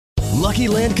Lucky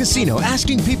Land Casino,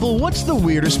 asking people, what's the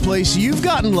weirdest place you've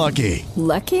gotten lucky?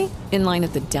 Lucky? In line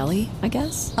at the deli, I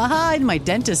guess? Aha, in my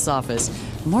dentist's office.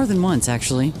 More than once,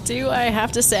 actually. Do I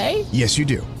have to say? Yes, you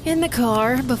do. In the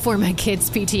car before my kids'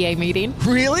 PTA meeting.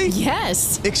 Really?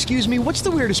 Yes. Excuse me, what's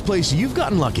the weirdest place you've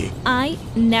gotten lucky? I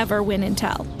never win and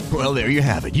tell. Well, there you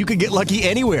have it. You can get lucky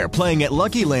anywhere, playing at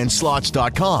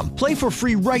LuckyLandSlots.com. Play for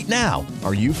free right now.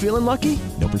 Are you feeling lucky?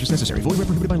 No purchase necessary. Void where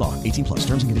prohibited by law. 18 plus.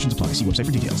 Terms and conditions apply. See website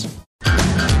for details.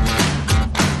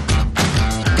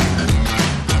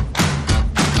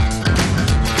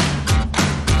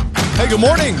 Hey, good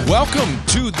morning. Welcome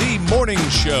to the morning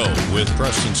show with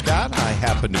Preston Scott. I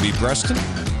happen to be Preston.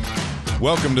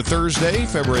 Welcome to Thursday,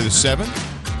 February the 7th.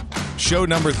 Show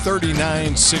number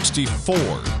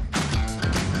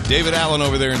 3964. David Allen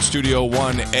over there in Studio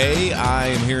 1A. I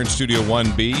am here in Studio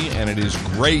 1B, and it is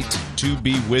great to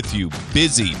be with you.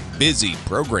 Busy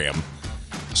program.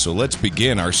 So let's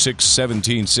begin our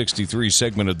 6/17/63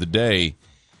 segment of the day.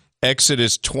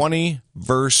 Exodus 20,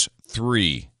 verse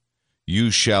 3.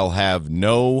 You shall have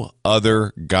no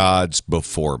other gods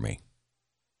before me.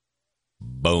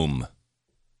 Boom.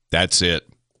 That's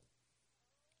it.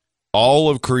 All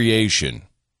of creation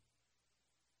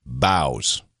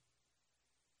bows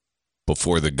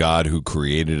before the God who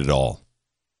created it all.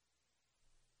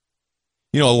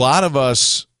 You know, a lot of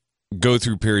us go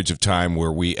through periods of time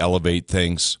where we elevate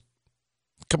things.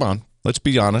 Come on, let's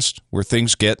be honest. Where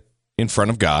things get in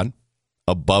front of God,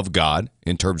 above God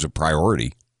in terms of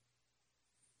priority.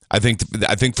 I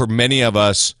think for many of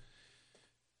us,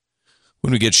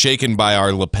 when we get shaken by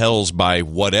our lapels by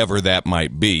whatever that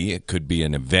might be, it could be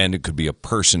an event, it could be a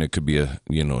person, it could be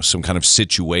some kind of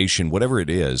situation, whatever it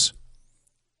is.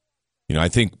 You know, I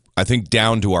think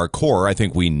down to our core, I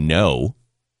think we know,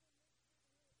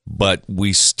 but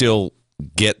we still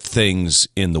get things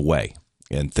in the way,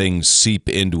 and things seep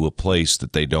into a place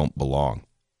that they don't belong.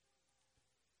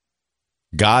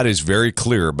 God is very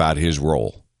clear about his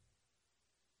role.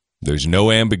 There's no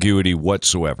ambiguity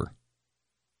whatsoever.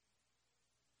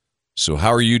 So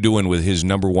how are you doing with his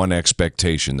number one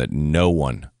expectation that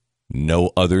no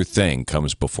other thing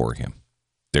comes before him?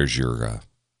 There's your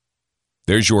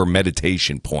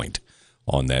meditation point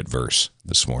on that verse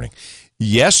this morning.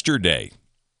 Yesterday,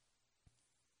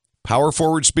 Power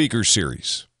Forward Speaker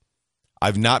Series.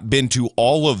 I've not been to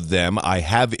all of them. I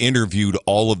have interviewed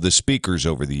all of the speakers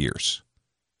over the years.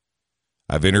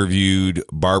 I've interviewed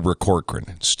Barbara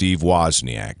Corcoran, Steve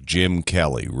Wozniak, Jim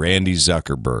Kelly, Randy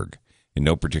Zuckerberg, in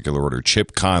no particular order,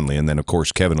 Chip Conley, and then, of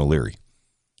course, Kevin O'Leary.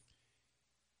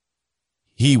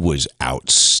 He was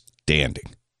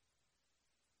outstanding.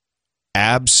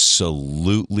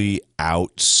 Absolutely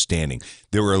outstanding.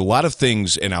 There were a lot of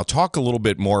things, and I'll talk a little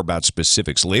bit more about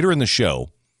specifics. Later in the show,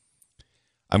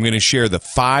 I'm going to share the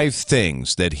 5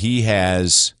 things that he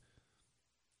has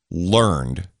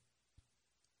learned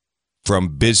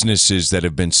from businesses that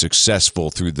have been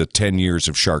successful through the 10 years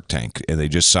of Shark Tank, and they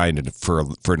just signed it for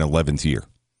an 11th year.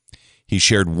 He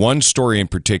shared one story in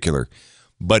particular,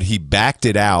 but he backed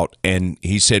it out, and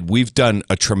he said, we've done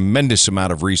a tremendous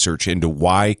amount of research into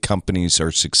why companies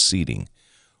are succeeding.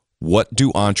 What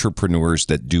do entrepreneurs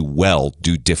that do well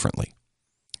do differently?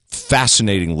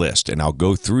 Fascinating list, and I'll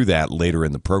go through that later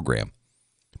in the program,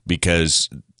 because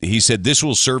he said this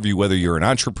will serve you whether you're an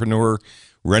entrepreneur,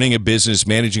 running a business,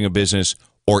 managing a business,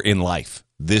 or in life.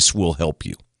 This will help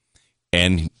you.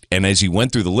 And as he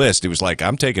went through the list, it was like,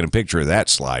 I'm taking a picture of that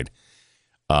slide.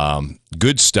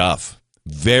 Good stuff.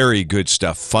 Very good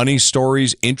stuff. Funny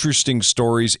stories, interesting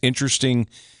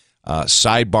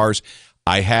sidebars.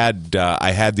 I had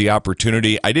the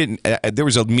opportunity. There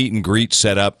was a meet and greet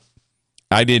set up.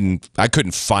 I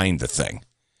couldn't find the thing.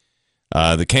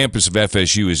 The campus of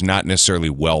FSU is not necessarily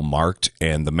well marked,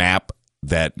 and the map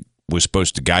that was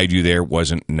supposed to guide you there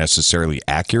wasn't necessarily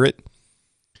accurate.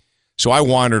 So I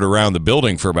wandered around the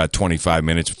building for about 25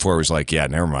 minutes before I was like, yeah,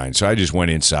 never mind. So I just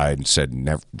went inside and said,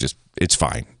 it's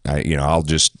fine. I'll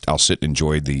sit and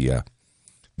enjoy the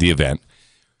event.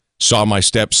 Saw my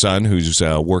stepson, who's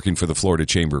working for the Florida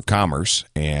Chamber of Commerce,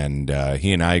 and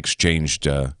he and I exchanged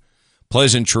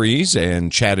pleasantries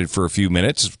and chatted for a few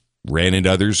minutes. Ran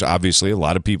into others, obviously, a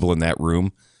lot of people in that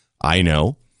room I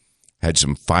know. Had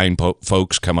some fine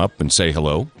folks come up and say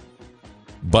hello.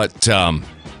 But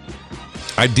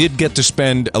I did get to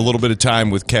spend a little bit of time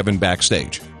with Kevin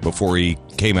backstage before he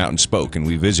came out and spoke, and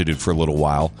we visited for a little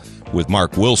while with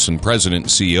Mark Wilson, president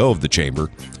and CEO of the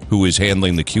Chamber, who is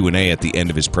handling the Q&A at the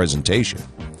end of his presentation.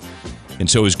 And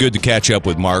so it was good to catch up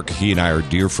with Mark. He and I are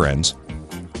dear friends.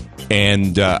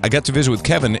 And I got to visit with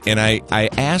Kevin, and I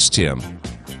asked him,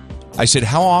 I said,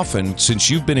 how often, since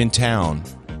you've been in town,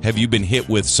 have you been hit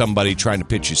with somebody trying to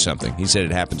pitch you something? He said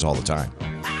it happens all the time.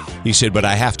 He said, but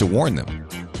I have to warn them.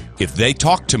 If they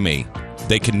talk to me,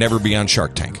 they can never be on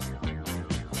Shark Tank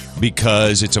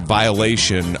because it's a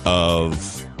violation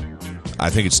of, I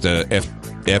think it's the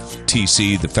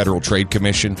FTC, the Federal Trade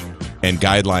Commission, and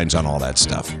guidelines on all that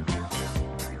stuff.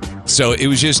 So it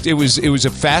was a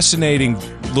fascinating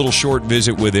little short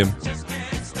visit with him.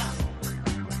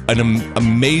 An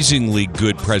amazingly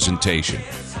good presentation.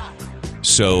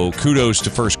 So kudos to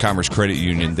First Commerce Credit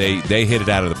Union. They hit it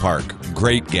out of the park.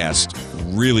 Great guest.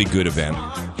 Really good event.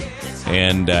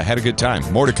 And had a good time.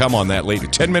 More to come on that later.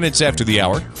 10 minutes after the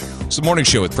hour. It's the Morning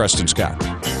Show with Preston Scott.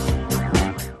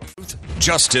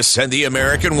 Justice and the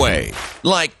American way.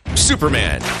 Like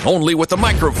Superman, only with a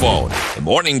microphone. The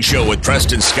Morning Show with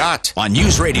Preston Scott on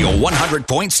News Radio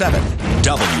 100.7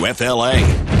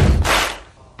 WFLA.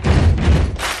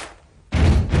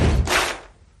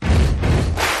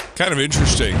 Kind of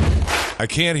interesting. I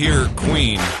can't hear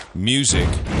Queen music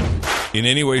in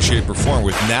any way, shape, or form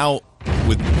without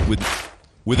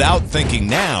thinking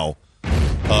now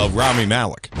of Rami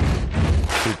Malek,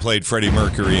 who played Freddie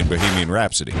Mercury in Bohemian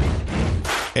Rhapsody.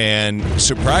 And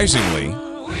surprisingly,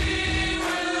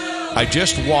 I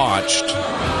just watched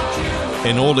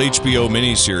an old HBO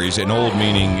miniseries, an old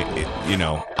meaning,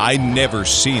 I'd never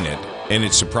seen it, and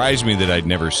it surprised me that I'd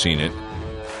never seen it.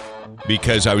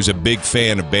 Because I was a big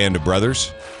fan of Band of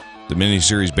Brothers, the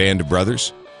miniseries Band of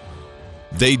Brothers.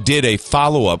 They did a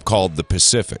follow-up called The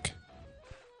Pacific.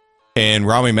 And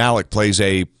Rami Malek plays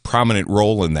a prominent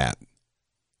role in that.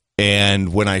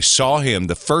 And when I saw him,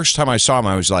 the first time I saw him,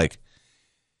 I was like,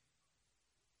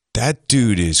 that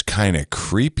dude is kind of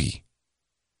creepy.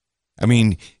 I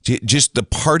mean, just the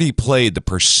part he played, the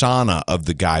persona of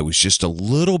the guy was just a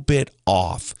little bit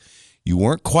off. You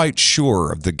weren't quite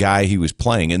sure of the guy he was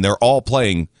playing, and they're all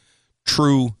playing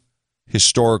true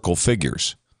historical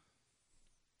figures.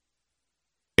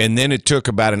 And then it took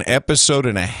about an episode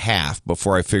and a half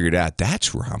before I figured out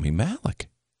that's Rami Malek.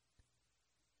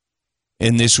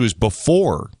 And this was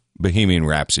before Bohemian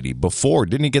Rhapsody.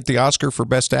 Didn't he get the Oscar for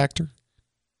Best Actor?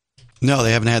 No,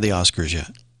 they haven't had the Oscars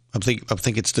yet. I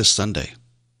think it's this Sunday.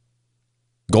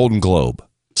 Golden Globe.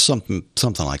 Something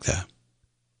like that.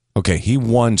 Okay, he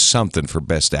won something for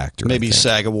Best Actor. Maybe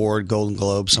SAG Award, Golden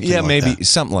Globe, something like that. Yeah, maybe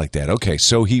something like that. Okay,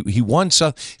 so he won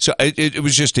some. So it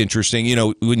was just interesting,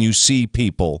 when you see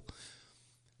people.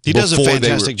 He does a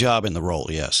fantastic job in the role,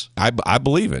 yes. I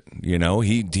believe it.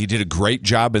 He did a great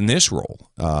job in this role.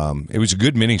 It was a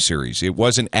good miniseries. It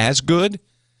wasn't as good,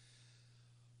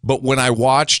 but when I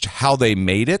watched how they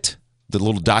made it, the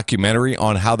little documentary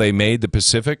on how they made The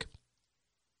Pacific,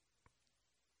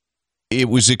 it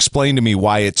was explained to me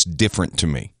why it's different to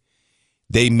me.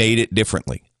 They made it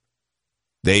differently.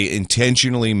 They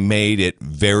intentionally made it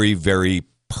very, very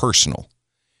personal.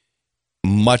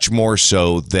 Much more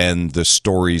so than the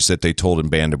stories that they told in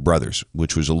Band of Brothers,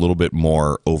 which was a little bit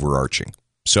more overarching.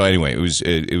 So anyway,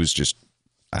 it was just,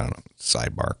 I don't know,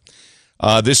 sidebar.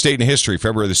 This date in history,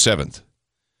 February the 7th,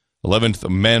 11th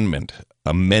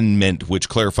Amendment, which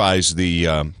clarifies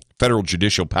the federal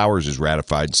judicial powers, is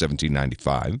ratified in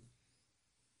 1795.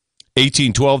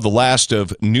 1812, the last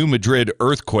of New Madrid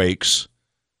earthquakes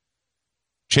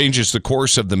changes the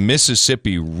course of the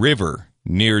Mississippi River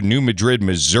near New Madrid,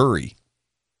 Missouri.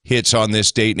 Hits on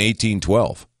this date in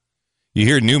 1812. You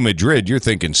hear New Madrid, you're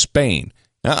thinking Spain.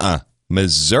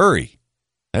 Missouri.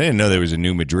 I didn't know there was a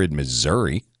New Madrid,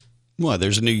 Missouri. Well,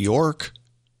 there's a New York.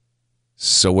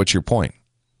 So what's your point?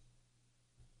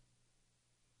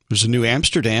 There's a New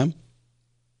Amsterdam.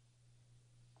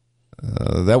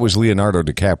 That was Leonardo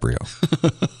DiCaprio.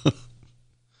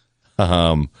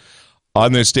 On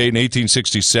this date in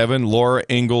 1867, Laura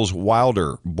Ingalls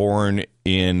Wilder, born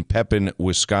in Pepin,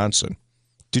 Wisconsin.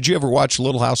 Did you ever watch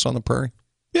Little House on the Prairie?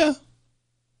 Yeah.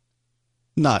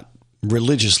 Not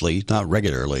religiously, not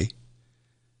regularly.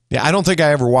 Yeah, I don't think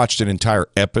I ever watched an entire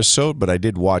episode, but I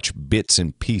did watch bits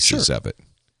and pieces of it.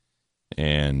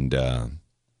 And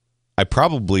I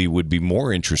probably would be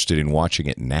more interested in watching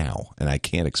it now, and I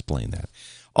can't explain that.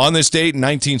 On this date in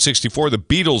 1964, the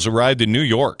Beatles arrived in New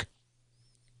York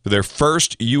for their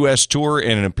first U.S. tour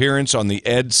and an appearance on the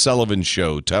Ed Sullivan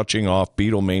Show, touching off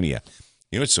Beatlemania.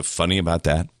 You know what's so funny about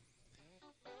that?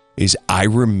 Is I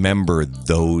remember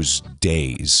those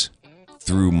days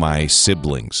through my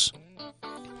siblings.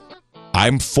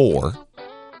 I'm 4.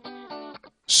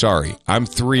 Sorry, I'm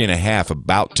 3.5,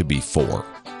 about to be 4.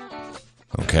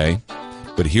 Okay?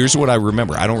 But here's what I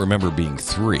remember. I don't remember being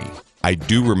 3. I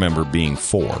do remember being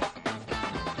 4.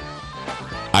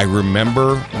 I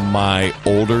remember my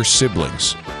older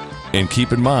siblings. And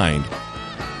keep in mind,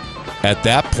 At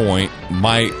that point,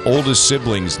 my oldest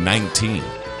sibling's 19.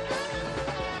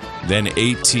 Then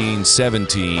 18,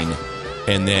 17,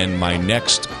 and then my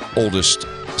next oldest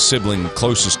sibling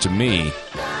closest to me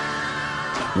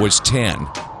was 10,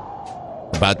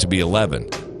 about to be 11.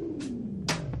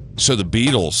 So the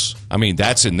Beatles, I mean,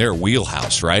 that's in their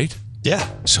wheelhouse, right? Yeah.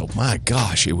 So, my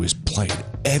gosh, it was played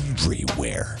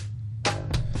everywhere.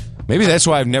 Maybe that's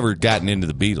why I've never gotten into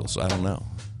the Beatles. I don't know.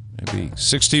 Maybe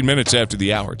 16 minutes after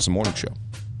the hour. It's the morning show.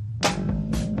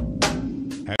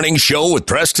 Morning show with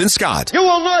Preston Scott. You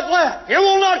will not laugh. You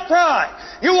will not cry.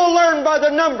 You will learn by the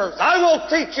numbers. I will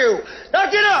teach you. Now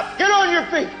get up. Get on your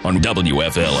feet. On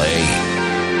WFLA.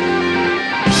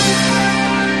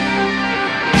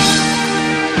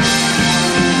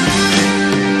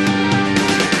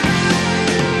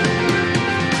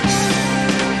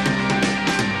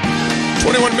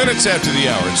 Minutes after the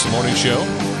hour, it's the morning show.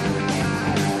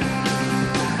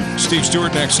 Steve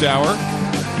Stewart next hour.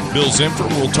 Bill Zimfer.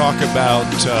 We'll talk about.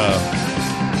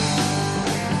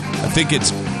 I think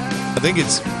it's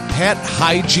Pet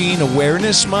Hygiene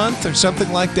Awareness Month or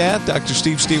something like that. Dr.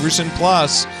 Steve Steverson.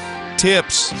 Plus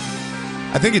tips.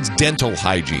 I think it's dental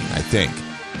hygiene. I think.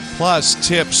 Plus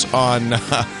tips on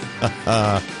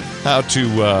how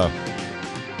to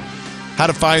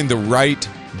find the right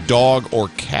dog or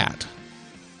cat.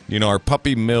 You know, are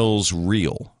puppy mills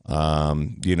real? The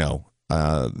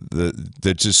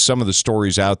just some of the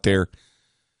stories out there.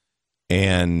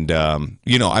 And,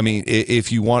 I mean,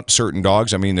 if you want certain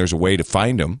dogs, I mean, there's a way to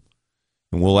find them.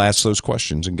 And we'll ask those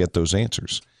questions and get those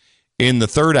answers. In the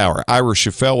third hour, Ira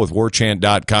Schafel with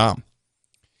warchant.com.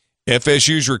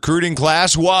 FSU's recruiting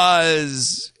class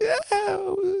was,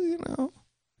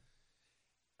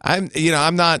 I'm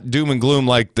not doom and gloom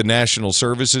like the national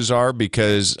services are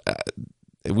because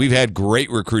we've had great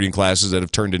recruiting classes that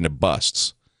have turned into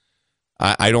busts.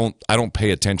 I don't pay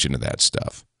attention to that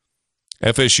stuff.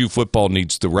 FSU football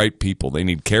needs the right people. They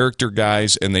need character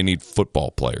guys and they need football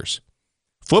players.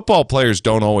 Football players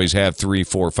don't always have 3,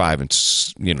 4, 5 and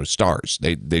stars.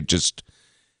 They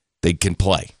can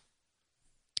play.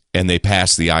 And they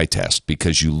pass the eye test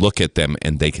because you look at them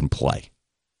and they can play.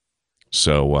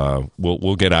 So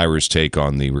we'll get Ira's take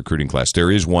on the recruiting class. There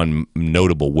is one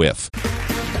notable whiff.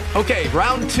 Okay,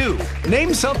 round 2.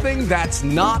 Name something that's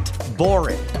not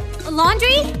boring. A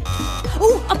laundry?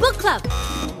 Ooh, a book club.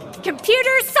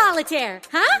 Computer solitaire,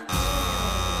 huh?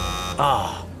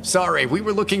 Ah, sorry, we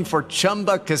were looking for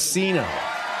Chumba Casino.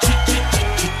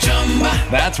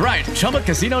 That's right,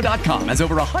 ChumbaCasino.com has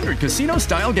over 100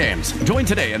 casino-style games. Join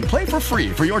today and play for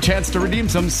free for your chance to redeem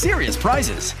some serious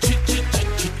prizes.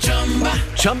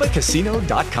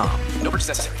 ChumbaCasino.com. No purchase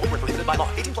necessary. Void where prohibited by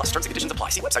law. 18+. Terms and conditions apply.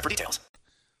 See website for details.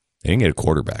 They didn't get a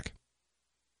quarterback.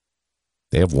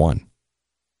 They have one.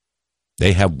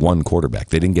 They have one quarterback.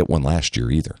 They didn't get one last year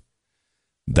either.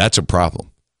 That's a problem.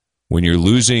 When you're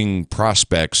losing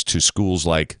prospects to schools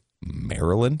like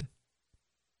Maryland.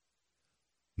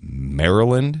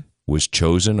 Maryland was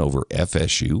chosen over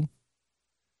FSU.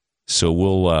 So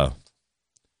we'll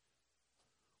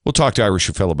talk to Ira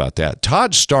Schafel about that.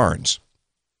 Todd Starnes.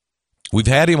 We've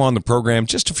had him on the program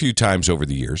just a few times over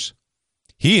the years.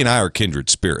 He and I are kindred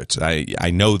spirits.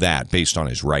 I know that based on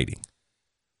his writing.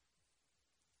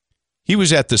 He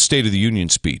was at the State of the Union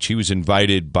speech. He was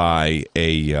invited by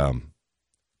a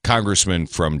congressman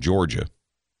from Georgia,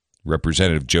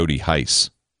 Representative Jody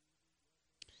Hice.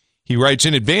 He writes,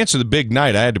 in advance of the big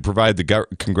night, I had to provide the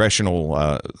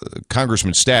congressional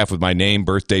congressman staff with my name,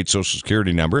 birth date, Social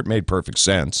Security number. It made perfect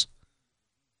sense.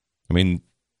 I mean,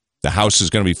 the House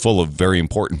is going to be full of very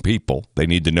important people. They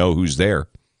need to know who's there.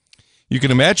 You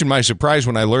can imagine my surprise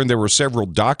when I learned there were several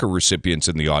DACA recipients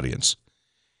in the audience,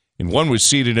 and one was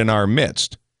seated in our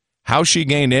midst. How she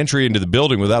gained entry into the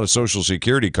building without a Social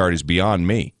Security card is beyond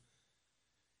me.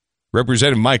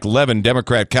 Representative Mike Levin,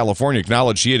 Democrat, California,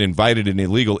 acknowledged he had invited an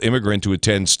illegal immigrant to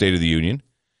attend State of the Union.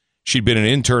 She'd been an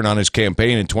intern on his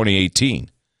campaign in 2018.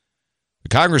 The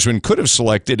congressman could have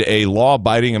selected a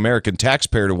law-abiding American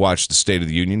taxpayer to watch the State of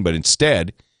the Union, but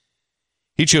instead,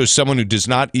 he chose someone who does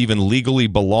not even legally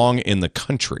belong in the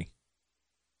country.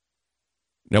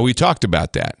 Now, we talked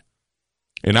about that,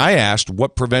 and I asked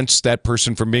what prevents that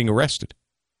person from being arrested.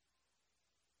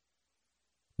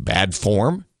 Bad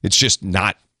form? It's just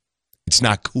not. It's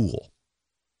not cool.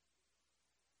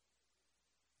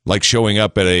 Like showing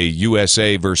up at a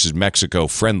USA versus Mexico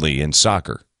friendly in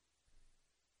soccer.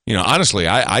 You know, honestly,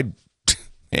 I'd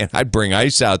bring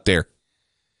ICE out there.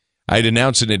 I'd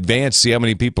announce in advance, see how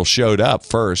many people showed up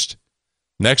first.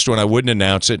 Next one, I wouldn't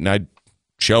announce it, and I'd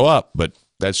show up, but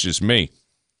that's just me.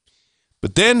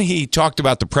 But then he talked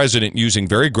about the president using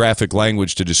very graphic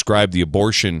language to describe the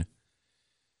abortion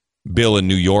bill in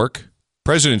New York.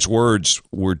 President's words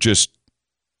were just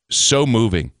so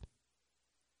moving.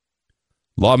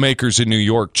 Lawmakers in New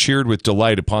York cheered with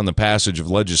delight upon the passage of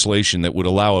legislation that would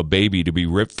allow a baby to be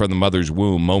ripped from the mother's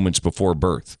womb moments before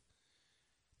birth.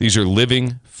 These are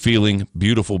living, feeling,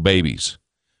 beautiful babies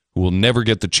who will never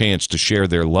get the chance to share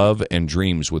their love and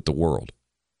dreams with the world.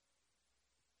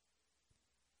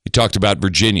 He talked about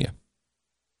Virginia.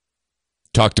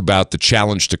 Talked about the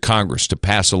challenge to Congress to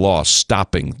pass a law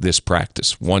stopping this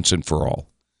practice once and for all.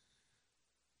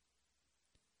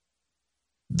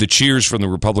 The cheers from the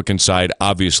Republican side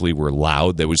obviously were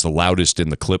loud. That was the loudest in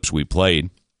the clips we played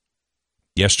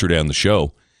yesterday on the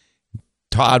show.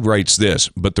 Todd writes this,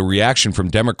 but the reaction from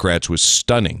Democrats was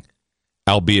stunning,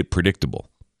 albeit predictable.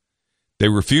 They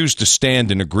refused to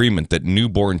stand in agreement that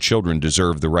newborn children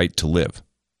deserve the right to live.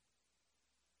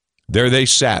 There they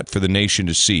sat for the nation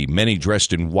to see, many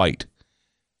dressed in white,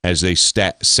 as they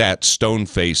sat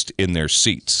stone-faced in their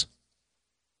seats.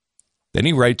 Then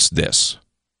he writes this.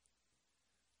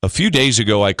 A few days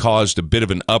ago, I caused a bit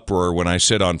of an uproar when I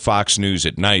said on Fox News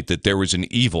at night that there was an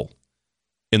evil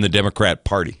in the Democrat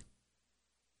Party.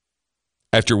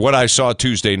 After what I saw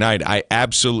Tuesday night, I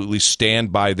absolutely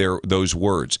stand by those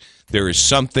words. There is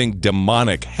something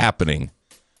demonic happening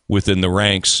within the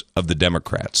ranks of the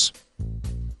Democrats.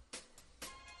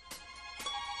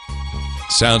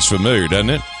 Sounds familiar,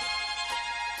 doesn't it?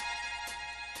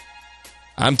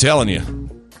 I'm telling you,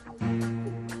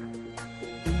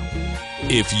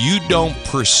 if you don't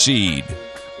proceed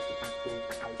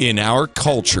in our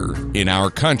culture, in our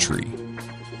country,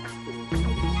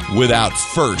 without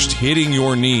first hitting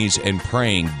your knees and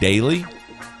praying daily,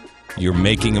 you're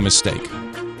making a mistake.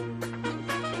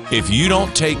 If you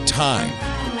don't take time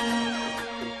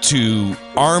to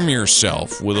arm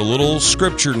yourself with a little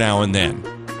scripture now and then,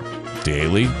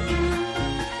 daily,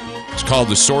 it's called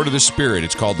the Sword of the Spirit.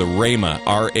 It's called the Rhema,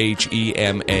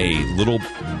 R-H-E-M-A, little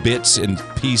bits and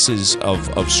pieces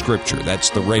of Scripture. That's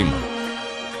the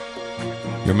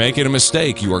Rhema. You're making a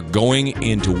mistake. You are going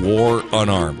into war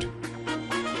unarmed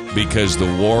because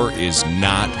the war is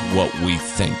not what we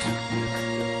think.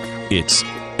 It's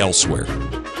elsewhere.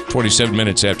 27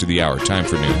 minutes after the hour. Time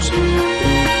for news.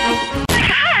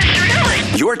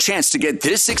 Your chance to get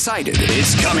this excited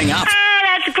is coming up.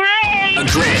 That's great! A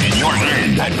grid in your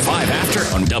hand at 5 after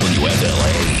on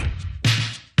WFLA.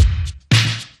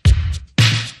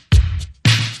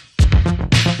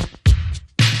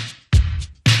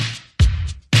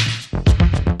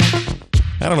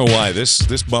 I don't know why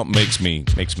this bump makes me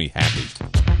happy.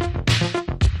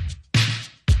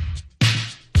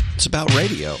 It's about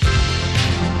radio.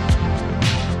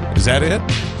 Is that it?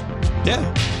 Yeah.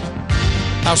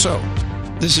 How so?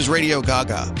 This is Radio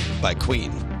Gaga by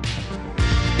Queen.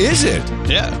 Is it?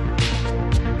 Yeah.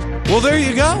 Well, there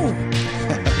you go.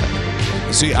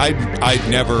 See, I'd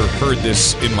never heard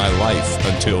this in my life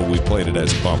until we played it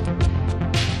as a bump.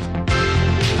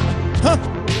 Huh.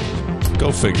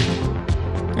 Go figure.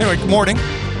 Anyway, good morning.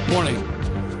 Morning.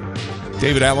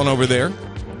 David Allen over there,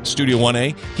 Studio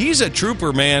 1A. He's a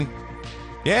trooper, man.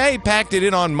 Yeah, he packed it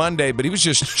in on Monday, but he was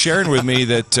just sharing with me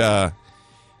that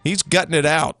he's gutting it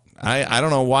out. I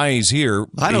don't know why he's here.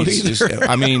 I don't either.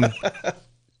 I mean,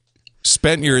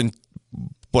 spent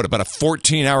about a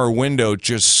 14-hour window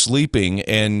just sleeping,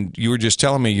 and you were just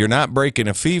telling me you're not breaking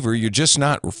a fever. You're just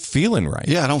not feeling right.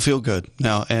 Yeah, I don't feel good.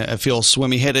 No, I feel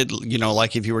swimmy-headed,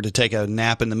 like if you were to take a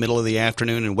nap in the middle of the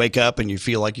afternoon and wake up and you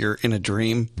feel like you're in a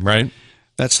dream. Right.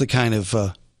 That's the kind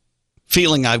of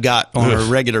feeling I've got on a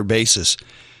regular basis.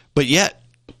 But yet,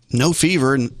 no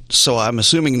fever, and so I'm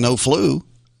assuming no flu.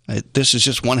 This is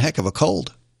just one heck of a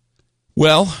cold.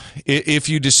 Well, if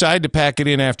you decide to pack it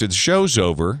in after the show's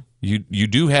over, you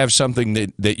do have something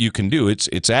that you can do.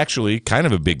 It's actually kind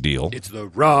of a big deal. It's the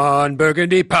Ron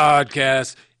Burgundy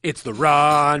Podcast. It's the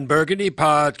Ron Burgundy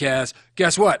Podcast.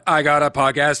 Guess what? I got a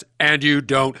podcast and you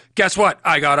don't. Guess what?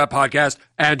 I got a podcast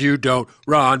and you don't.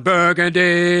 Ron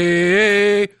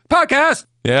Burgundy Podcast.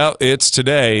 Yeah, it's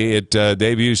today. It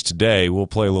debuts today. We'll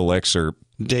play a little excerpt.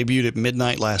 Debuted at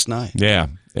midnight last night. Yeah,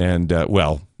 and,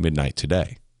 midnight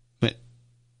today.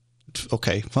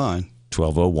 Okay, fine.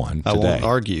 12:01 today. I won't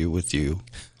argue with you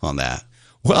on that.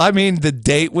 Well, I mean, the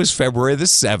date was February the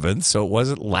 7th, so it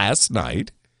wasn't last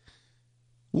night.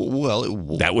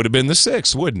 Well, that would have been the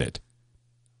 6th, wouldn't it?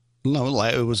 No,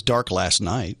 it was dark last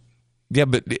night. Yeah,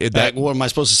 but what am I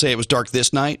supposed to say? It was dark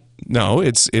this night? No,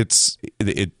 it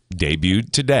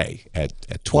debuted today at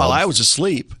 12. While I was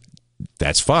asleep.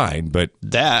 That's fine, but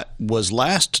that was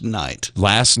last night.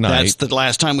 Last night. That's the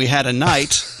last time we had a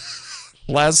night.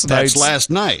 That's last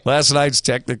night. Last night's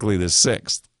technically the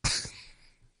 6th.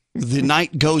 The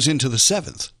night goes into the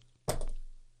 7th.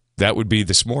 that would be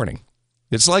this morning.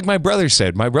 It's like my brother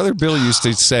said. My brother Bill used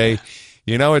to say,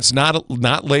 it's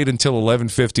not late until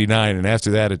 11:59, and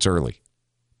after that, it's early.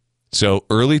 So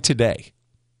early today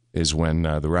is when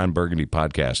the Ron Burgundy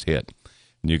podcast hit.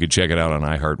 And you can check it out on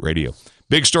iHeartRadio.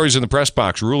 Big stories in the press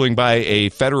box. Ruling by a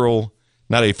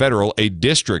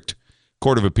district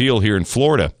court of appeal here in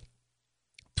Florida.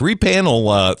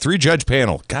 Three-judge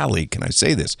panel. Golly, can I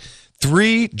say this?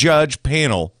 3-judge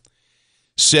panel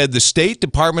said the State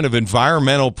Department of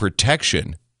Environmental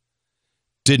Protection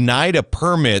denied a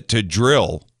permit to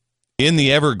drill in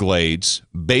the Everglades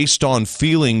based on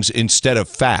feelings instead of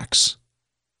facts.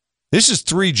 This is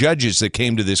 3 judges that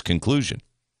came to this conclusion.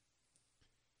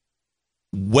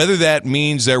 Whether that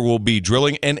means there will be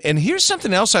drilling, and here's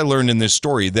something else I learned in this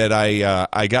story that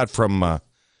I got from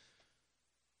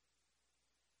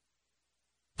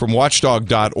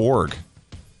Watchdog.org.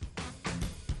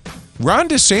 Ron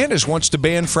DeSantis wants to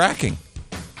ban fracking.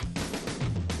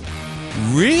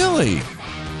 Really?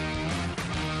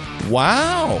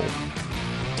 Wow.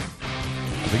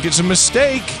 I think it's a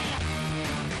mistake.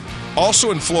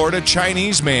 Also in Florida,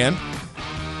 Chinese man,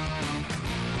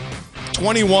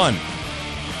 21,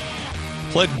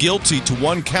 pled guilty to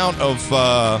 1 count of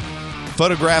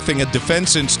photographing a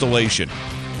defense installation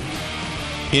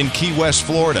in Key West,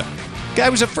 Florida. Guy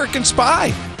was a freaking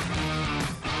spy.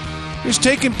 He was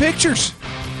taking pictures.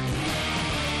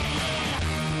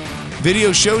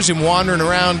 Video shows him wandering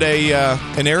around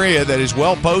an area that is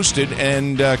well posted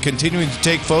and continuing to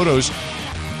take photos.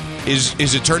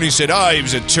 His attorney said, he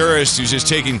was a tourist. He was just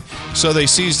taking... So they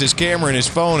seized his camera and his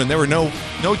phone, and there were no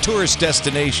tourist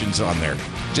destinations on there.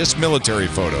 Just military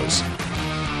photos.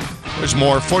 There's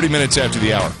more. 40 minutes after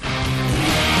the hour.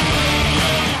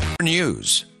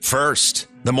 News first.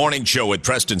 The Morning Show with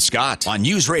Preston Scott on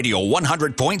News Radio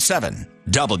 100.7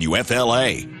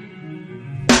 WFLA.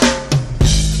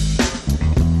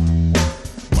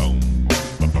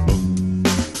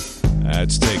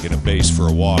 That's taking a base for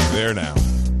a walk there now.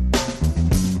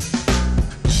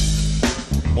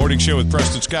 Morning Show with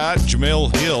Preston Scott,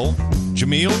 Jamel Hill.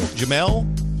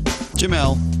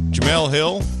 Jamel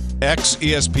Hill,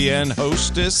 ex-ESPN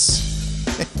hostess.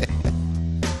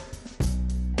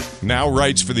 Now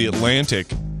writes for The Atlantic.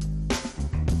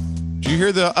 Did you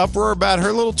hear the uproar about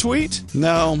her little tweet?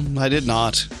 No, I did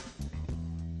not.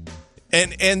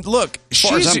 And look, as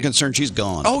far as I'm concerned, she's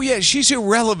gone. Oh, yeah, she's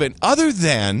irrelevant other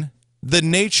than the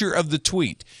nature of the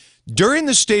tweet. During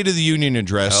the State of the Union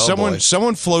address,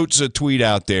 someone floats a tweet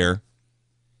out there.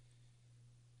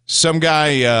 Some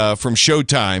guy from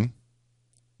Showtime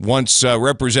wants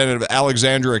Representative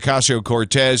Alexandria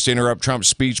Ocasio-Cortez to interrupt Trump's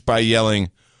speech by yelling,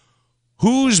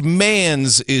 "Whose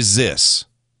man's is this?"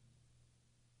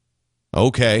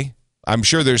 Okay. I'm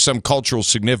sure there's some cultural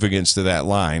significance to that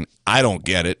line. I don't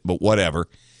get it, but whatever.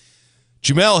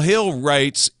 Jamel Hill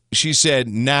writes, she said,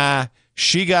 "Nah,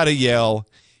 she got to yell,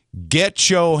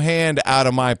 'Get your hand out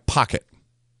of my pocket.'"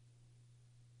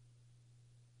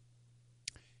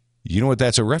 You know what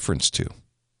that's a reference to?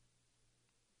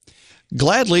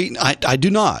 Gladly, I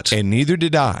do not. And neither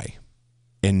did I.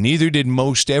 And neither did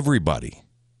most everybody.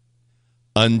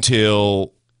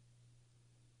 Until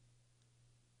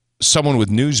someone with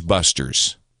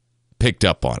Newsbusters picked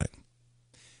up on it.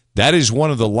 That is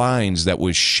one of the lines that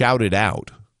was shouted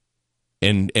out,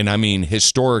 and I mean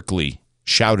historically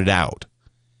shouted out,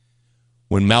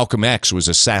 when Malcolm X was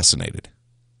assassinated.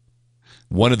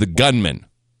 One of the gunmen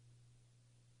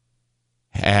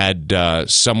had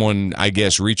someone, I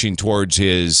guess, reaching towards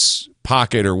his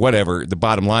pocket or whatever, the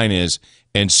bottom line is,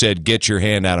 and said, "Get your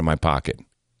hand out of my pocket."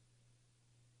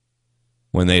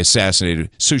 When they assassinated.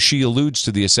 So she alludes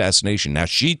to the assassination. Now,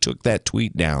 she took that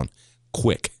tweet down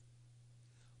quick,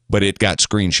 but it got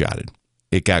screenshotted.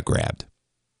 It got grabbed.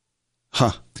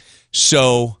 Huh.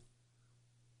 So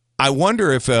I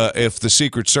wonder if the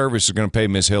Secret Service is going to pay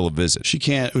Ms. Hill a visit. She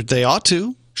can't. They ought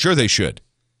to. Sure, they should.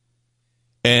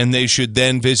 And they should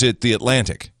then visit the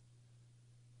Atlantic.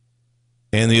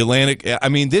 And the Atlantic, I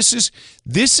mean, this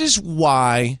is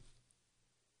why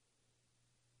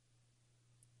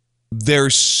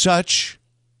there's such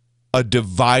a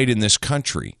divide in this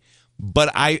country.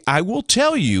 But I will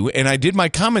tell you, and I did my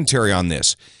commentary on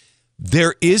this,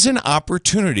 there is an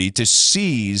opportunity to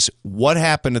seize what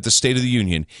happened at the State of the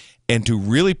Union and to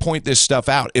really point this stuff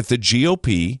out. If the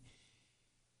GOP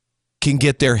can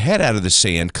get their head out of the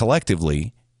sand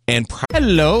collectively and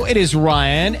Hello, it is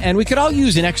Ryan, and we could all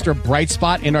use an extra bright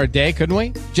spot in our day, couldn't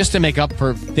we? Just to make up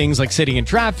for things like sitting in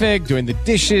traffic, doing the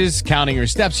dishes, counting your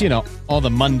steps, all the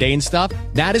mundane stuff.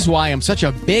 That is why I'm such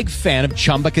a big fan of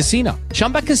Chumba Casino.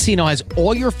 Chumba Casino has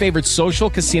all your favorite social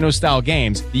casino-style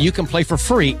games that you can play for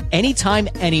free anytime,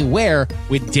 anywhere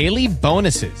with daily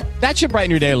bonuses. That should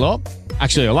brighten your day a little.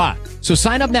 Actually, a lot. So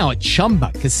sign up now at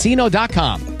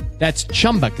ChumbaCasino.com. That's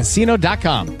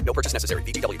ChumbaCasino.com. No purchase necessary.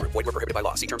 VGW Group. Void where prohibited by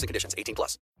law. See terms and conditions.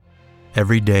 18+.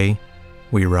 Every day,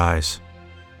 we rise,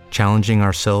 challenging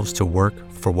ourselves to work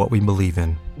for what we believe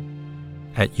in.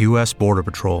 At U.S. Border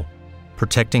Patrol,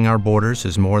 protecting our borders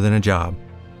is more than a job.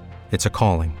 It's a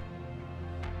calling.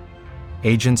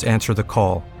 Agents answer the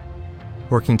call,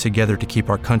 working together to keep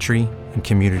our country and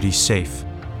communities safe.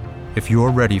 If you're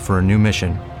ready for a new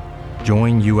mission,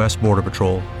 join U.S. Border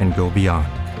Patrol and go beyond.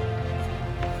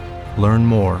 Learn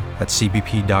more at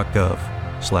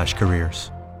cbp.gov/careers.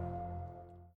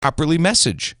 properly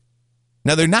message.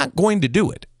 Now, they're not going to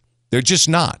do it. They're just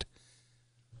not.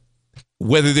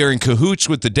 Whether they're in cahoots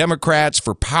with the Democrats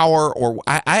for power or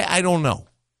I don't know.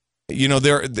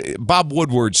 Bob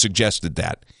Woodward suggested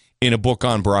that in a book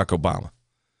on Barack Obama.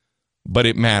 But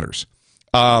it matters.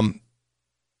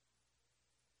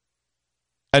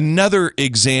 Another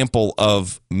example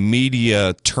of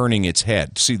media turning its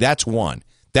head. See, that's one.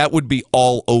 That would be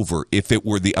all over if it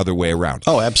were the other way around.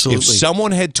 Oh, absolutely. If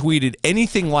someone had tweeted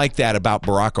anything like that about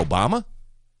Barack Obama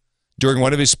during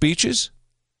one of his speeches,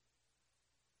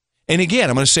 and again,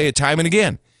 I'm going to say it time and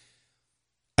again,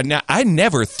 now, I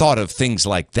never thought of things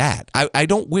like that. I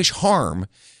don't wish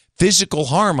physical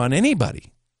harm on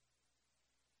anybody,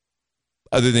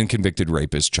 other than convicted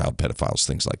rapists, child pedophiles,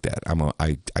 things like that.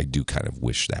 I do kind of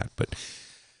wish that, but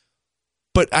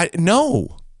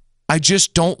no. I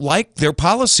just don't like their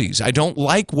policies. I don't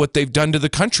like what they've done to the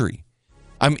country.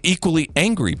 I'm equally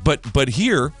angry. But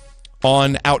here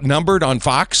on Outnumbered on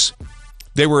Fox,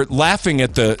 they were laughing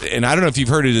at and I don't know if you've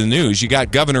heard it in the news, you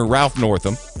got Governor Ralph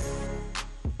Northam.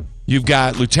 You've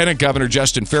got Lieutenant Governor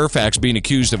Justin Fairfax being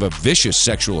accused of a vicious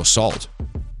sexual assault.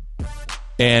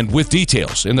 And with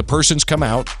details. And the person's come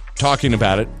out talking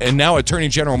about it. And now Attorney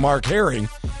General Mark Herring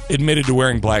admitted to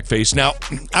wearing blackface. Now,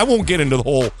 I won't get into the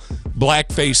whole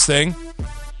blackface thing.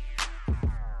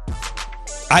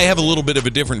 I have a little bit of a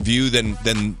different view than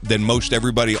most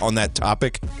everybody on that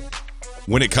topic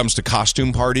when it comes to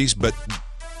costume parties, but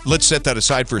let's set that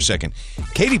aside for a second.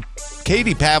 Katie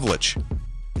Pavlich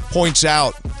points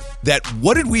out that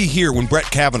what did we hear when Brett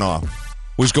Kavanaugh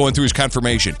was going through his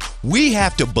confirmation? We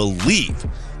have to believe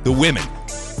the women.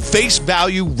 Face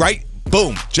value, right?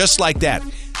 Boom. Just like that.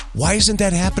 Why isn't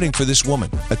that happening for this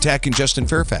woman attacking Justin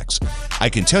Fairfax? I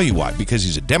can tell you why. Because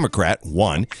he's a Democrat,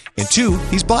 one, and two,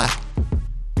 he's black.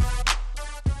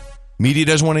 Media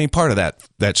doesn't want any part of that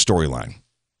storyline.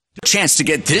 Chance to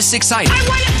get this excited. I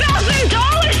won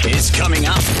 $1,000! Is coming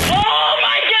up. Oh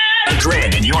my God! A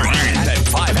grand in your hand at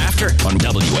 5 after on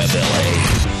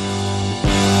WFLA.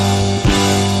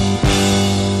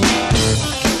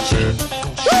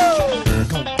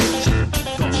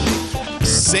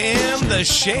 Sam the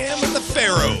Sham and the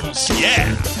Pharaohs.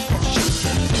 Yeah.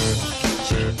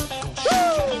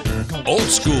 Old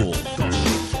school.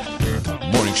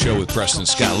 Morning show with Preston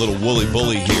Scott. A little woolly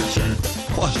bully here.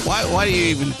 Why do you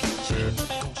even...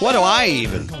 What do I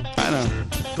even? I don't...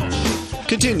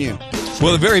 Continue.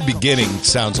 Well, the very beginning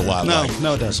sounds a lot like...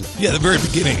 No, it doesn't. Yeah, the very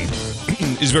beginning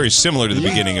is very similar to the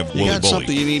beginning of Woolly You got Bully.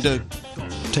 something you need to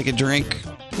take a drink?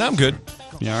 No, I'm good.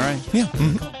 You all right? Yeah.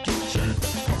 Mm-hmm.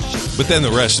 But then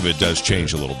the rest of it does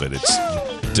change a little bit. It's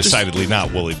decidedly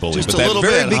not Woolly Bully. Just but a that little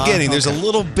very bit, huh? beginning, there's a Okay.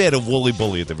 little bit of Woolly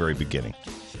Bully at the very beginning.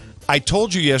 I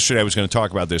told you yesterday I was going to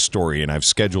talk about this story, and I've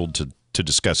scheduled to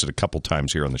discuss it a couple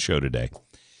times here on the show today.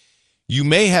 You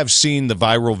may have seen the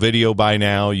viral video by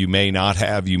now. You may not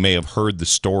have. You may have heard the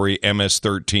story.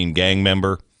 MS-13 gang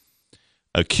member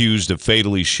accused of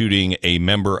fatally shooting a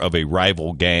member of a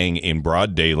rival gang in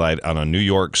broad daylight on a New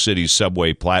York City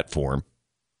subway platform.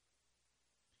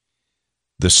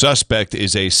 The suspect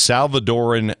is a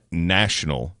Salvadoran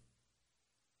national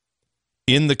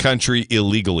in the country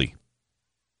illegally.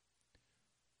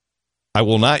 I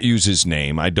will not use his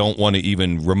name. I don't want to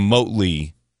even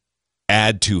remotely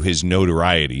add to his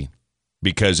notoriety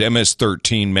because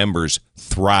MS-13 members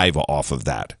thrive off of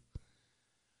that.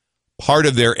 Part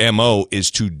of their MO is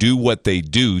to do what they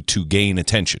do to gain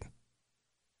attention.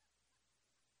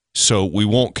 So we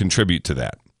won't contribute to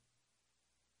that.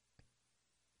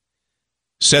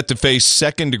 Set to face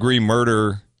second-degree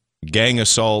murder, gang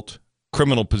assault,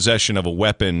 criminal possession of a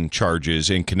weapon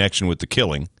charges in connection with the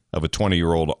killing of a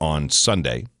 20-year-old on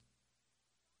Sunday.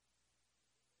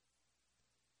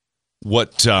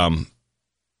 what the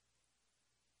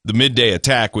midday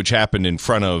attack, which happened in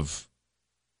front of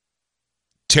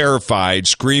terrified,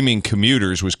 screaming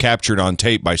commuters, was captured on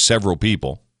tape by several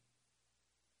people.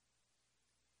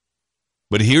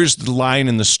 But here's the line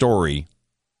in the story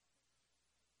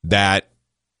that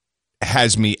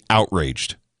has me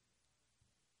outraged.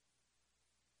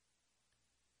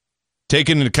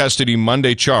 Taken into custody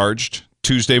Monday, charged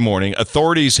Tuesday morning,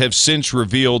 authorities have since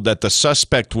revealed that the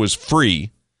suspect was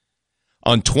free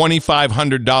on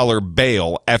 $2,500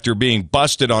 bail after being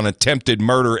busted on attempted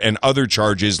murder and other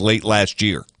charges late last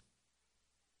year.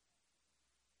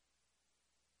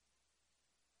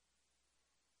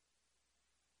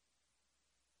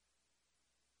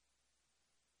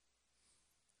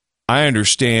 I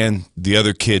understand the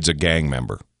other kid's a gang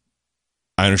member.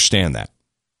 I understand that.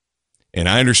 And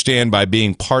I understand by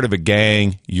being part of a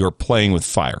gang, you're playing with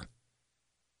fire.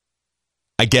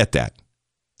 I get that.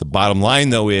 The bottom line,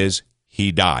 though, is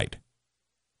he died.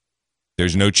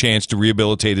 There's no chance to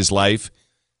rehabilitate his life.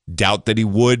 Doubt that he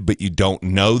would, but you don't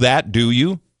know that, do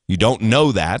you? You don't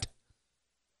know that.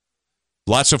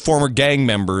 Lots of former gang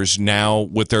members now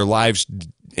with their lives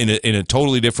in a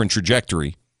totally different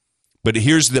trajectory. But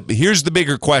here's the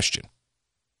bigger question.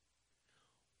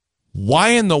 Why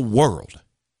in the world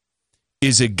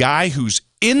is a guy who's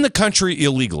in the country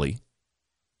illegally,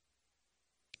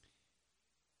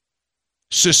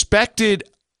 suspected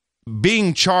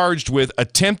being charged with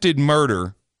attempted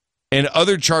murder and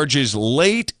other charges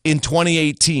late in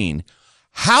 2018,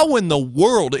 how in the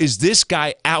world is this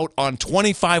guy out on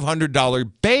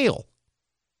 $2,500 bail?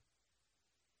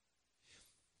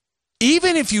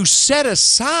 Even if you set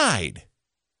aside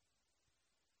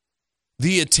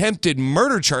the attempted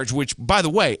murder charge, which, by the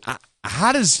way,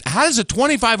 how does a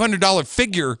 $2,500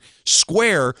 figure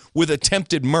square with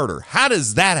attempted murder? How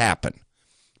does that happen?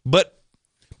 But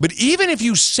even if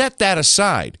you set that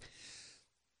aside,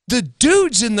 the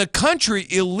dude's in the country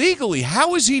illegally.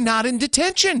 How is he not in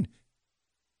detention?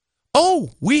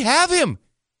 Oh, we have him.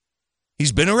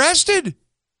 He's been arrested.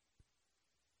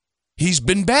 He's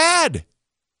been bad.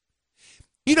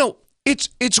 You know, it's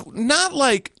not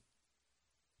like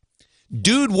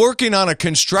dude working on a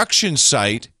construction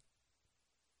site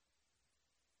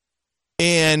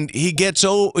and he gets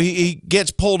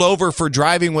pulled over for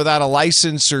driving without a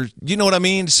license, or you know what I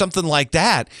mean, something like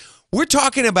that. We're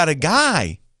talking about a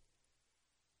guy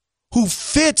who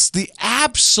fits the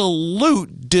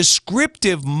absolute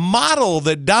descriptive model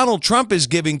that Donald Trump is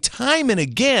giving time and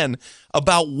again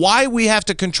about why we have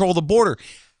to control the border.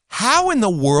 How in the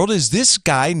world is this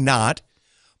guy not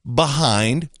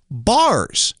behind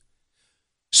bars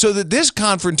so that this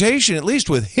confrontation, at least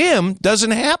with him,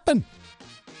 doesn't happen?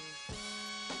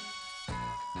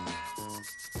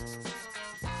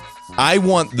 I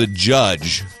want the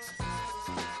judge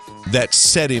that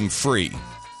set him free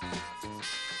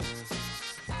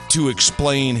to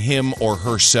explain him or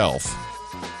herself.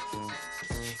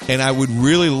 And I would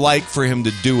really like for him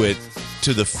to do it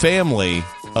to the family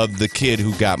of the kid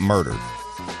who got murdered.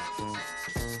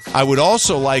 I would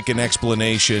also like an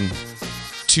explanation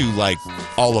to, like,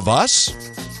 all of us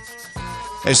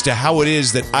as to how it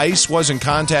is that ICE wasn't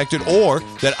contacted, or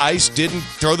that ICE didn't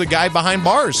throw the guy behind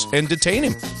bars and detain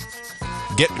him.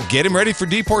 Get him ready for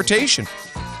deportation.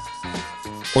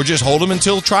 Or just hold him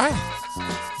until trial.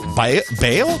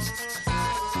 Bail?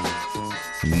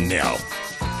 No.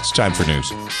 It's time for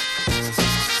news.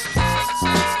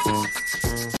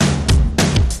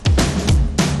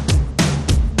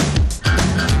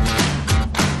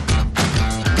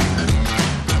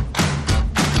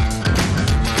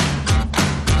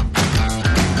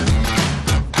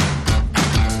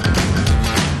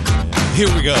 Here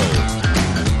we go.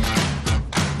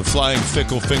 The flying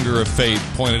fickle finger of fate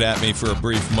pointed at me for a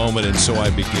brief moment, and so I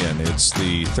begin. It's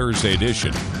the Thursday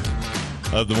edition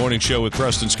of the Morning Show with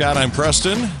Preston Scott. I'm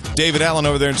Preston. David Allen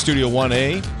over there in Studio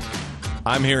 1A.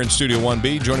 I'm here in Studio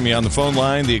 1B. Joining me on the phone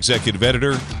line, the executive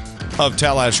editor of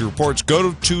Tallahassee Reports.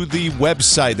 Go to the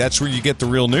website. That's where you get the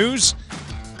real news.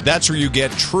 That's where you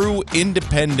get true,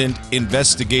 independent,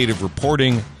 investigative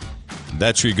reporting.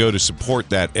 That's where you go to support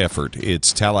that effort.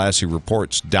 It's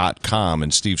TallahasseeReports.com,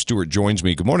 and Steve Stewart joins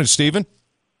me. Good morning, Stephen.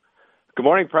 Good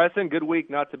morning, Preston. Good week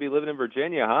not to be living in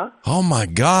Virginia, huh? Oh, my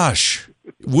gosh.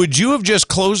 Would you have just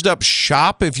closed up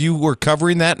shop if you were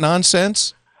covering that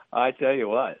nonsense? I tell you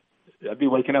what, I'd be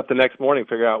waking up the next morning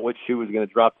figuring out which shoe was going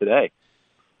to drop today.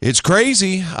 It's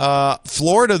crazy.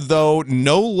 Florida, though,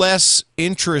 no less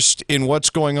interest in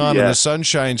what's going on in the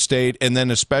Sunshine State, and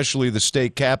then especially the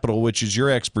state capital, which is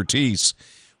your expertise.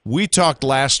 We talked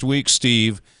last week,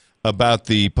 Steve, about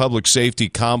the public safety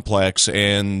complex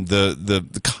and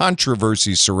the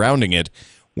controversy surrounding it.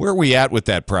 Where are we at with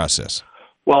that process?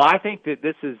 Well, I think that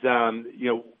this is,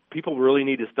 people really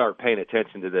need to start paying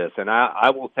attention to this. And I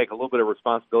will take a little bit of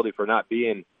responsibility for not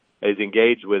being as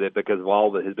engaged with it because of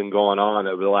all that has been going on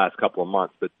over the last couple of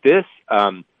months. But this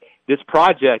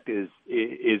project is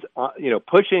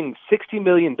pushing $60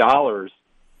 million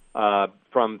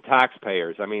from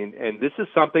taxpayers. I mean, and this is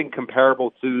something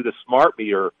comparable to the smart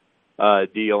meter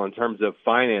deal in terms of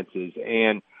finances.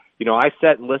 And, I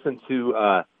sat and listened to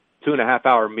a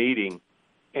 2.5-hour meeting,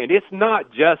 and it's not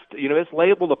just, it's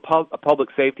labeled a public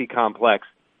safety complex,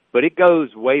 but it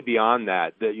goes way beyond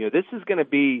that. This is going to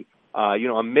be,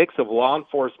 a mix of law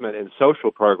enforcement and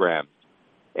social programs.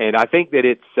 And I think that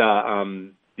it's,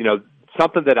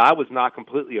 something that I was not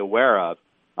completely aware of.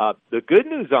 The good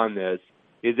news on this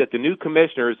is that the new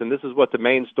commissioners, and this is what the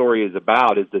main story is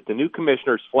about, is that the new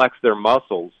commissioners flexed their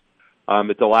muscles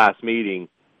at the last meeting.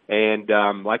 And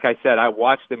like I said, I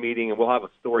watched the meeting, and we'll have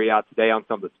a story out today on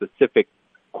some of the specific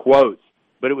quotes.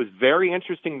 But it was very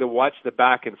interesting to watch the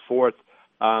back and forth.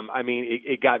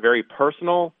 It got very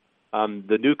personal.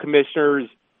 The new commissioners,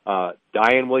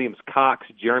 Diane Williams-Cox,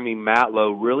 Jeremy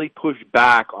Matlow, really pushed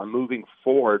back on moving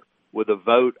forward with a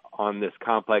vote on this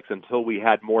complex until we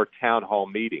had more town hall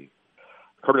meetings.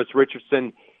 Curtis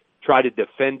Richardson tried to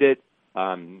defend it,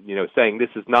 saying this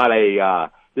is not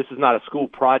a school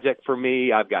project for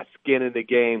me. I've got skin in the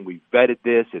game. We've vetted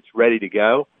this. It's ready to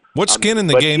go. What skin in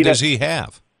the game does he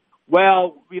have?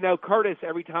 Well, Curtis,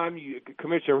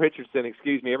 Commissioner Richardson,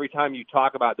 every time you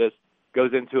talk about this,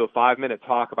 goes into a 5-minute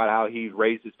talk about how he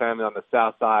raised his family on the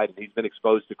South Side and he's been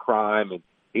exposed to crime and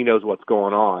he knows what's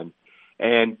going on.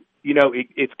 And,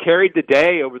 it's carried the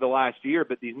day over the last year,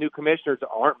 but these new commissioners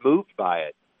aren't moved by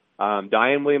it.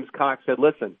 Diane Williams-Cox said,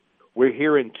 listen, we're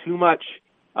hearing too much,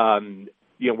 we're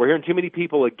hearing too many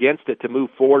people against it to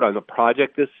move forward on a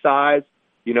project this size.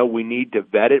 We need to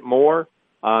vet it more.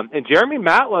 And Jeremy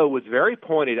Matlow was very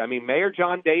pointed. I mean, Mayor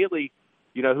John Daley,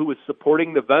 who was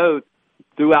supporting the vote,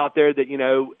 threw out there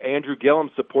that, Andrew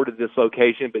Gillum supported this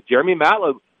location, but Jeremy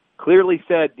Matlow clearly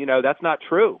said, that's not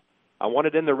true. I want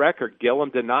it in the record. Gillum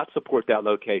did not support that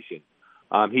location.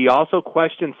 He also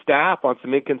questioned staff on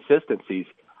some inconsistencies.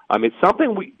 It's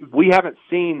something we haven't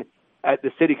seen at the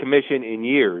city commission in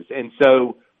years. And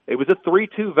so it was a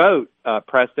 3-2 vote,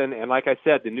 Preston. And like I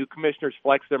said, the new commissioners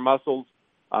flexed their muscles.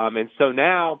 And so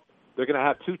now they're going to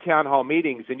have 2 town hall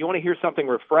meetings. And you want to hear something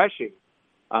refreshing.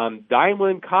 Diane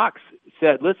Williams-Cox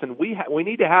said, listen, we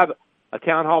need to have a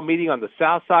town hall meeting on the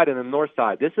south side and the north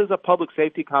side. This is a public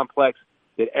safety complex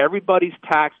that everybody's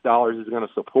tax dollars is going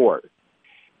to support.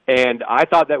 And I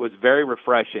thought that was very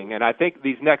refreshing. And I think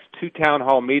these next 2 town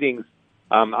hall meetings,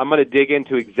 I'm going to dig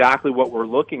into exactly what we're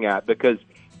looking at because,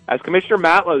 as Commissioner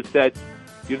Matlow said,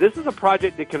 this is a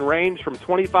project that can range from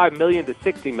 $25 million to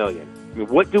 $60 million. I mean,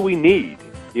 what do we need,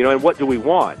 and what do we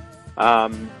want?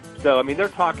 They're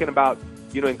talking about,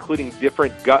 including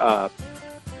different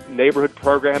neighborhood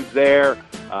programs there,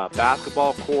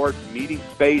 basketball courts, meeting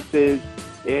spaces.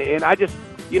 And I just,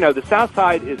 the South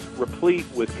Side is replete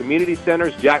with community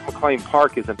centers. Jack McLean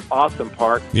Park is an awesome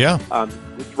park. Yeah.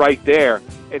 It's right there.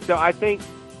 And so I think,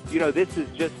 this is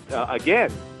just,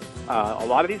 again, a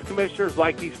lot of these commissioners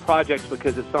like these projects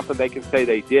because it's something they can say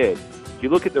they did. If you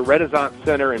look at the Renaissance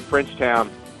Center in Frenchtown,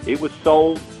 it was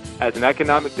sold as an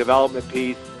economic development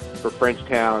piece for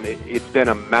Frenchtown. It's been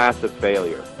a massive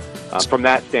failure from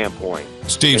that standpoint.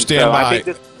 Steve, stand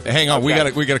by. Hang on,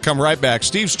 okay. we got to come right back.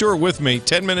 Steve Stewart with me,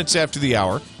 10 minutes after the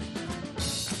hour.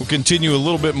 We'll continue a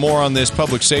little bit more on this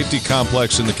public safety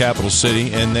complex in the capital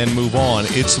city and then move on.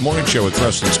 It's the Morning Show with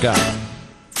Preston Scott.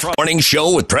 Morning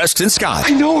Show with Preston Scott.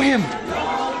 I know him.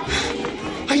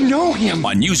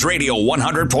 On News Radio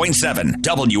 100.7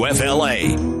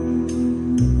 WFLA.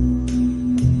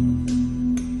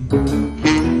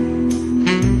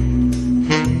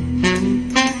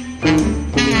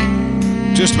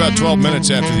 Just about 12 minutes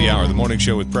after the hour, the Morning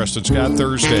Show with Preston Scott,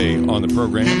 Thursday on the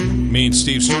program. Me and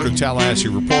Steve Stewart of Tallahassee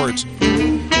Reports.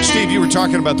 Steve, you were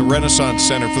talking about the Renaissance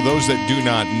Center. For those that do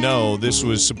not know, this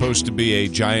was supposed to be a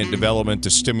giant development to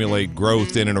stimulate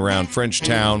growth in and around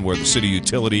Frenchtown, where the city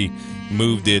utility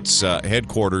moved its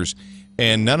headquarters,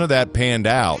 and none of that panned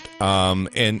out.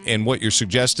 And what you're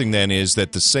suggesting then is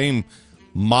that the same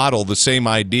model, the same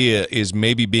idea is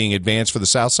maybe being advanced for the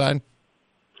South Side?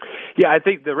 Yeah, I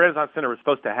think the Renaissance Center was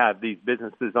supposed to have these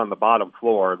businesses on the bottom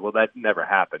floor. Well, that never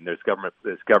happened. There's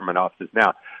government offices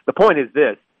now. The point is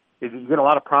this, is there's been a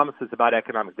lot of promises about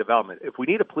economic development. If we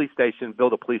need a police station,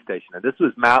 build a police station. And this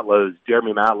was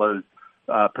Jeremy Matlow's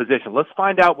position. Let's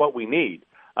find out what we need.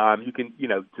 You can,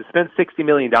 to spend $60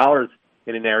 million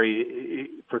in an area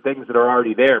for things that are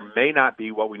already there may not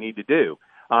be what we need to do.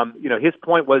 His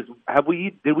point was,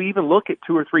 did we even look at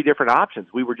 2 or 3 different options?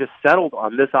 We were just settled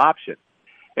on this option.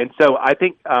 And so I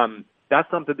think that's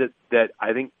something that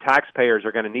I think taxpayers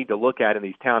are going to need to look at in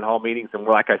these town hall meetings. And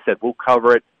like I said, we'll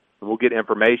cover it and we'll get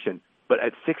information. But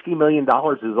at $60 million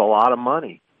is a lot of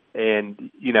money. And,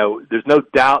 there's no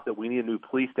doubt that we need a new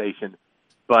police station.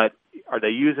 But are they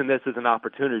using this as an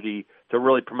opportunity to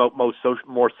really promote more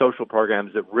social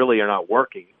programs that really are not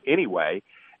working anyway?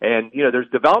 And, there's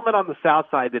development on the south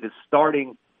side that is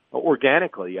starting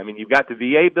organically. I mean, you've got the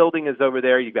VA building is over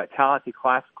there. You've got Tallahassee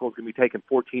Classical is going to be taking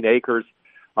 14 acres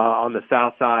on the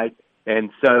south side. And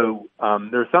so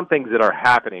there are some things that are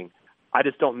happening. I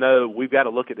just don't know. We've got to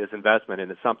look at this investment,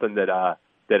 and it's something that I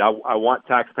want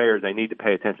taxpayers, they need to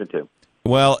pay attention to.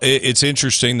 Well, it's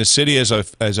interesting. The city has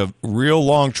a real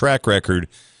long track record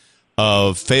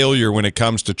of failure when it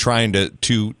comes to trying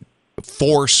to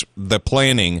force the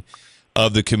planning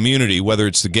of the community, whether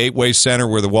it's the Gateway Center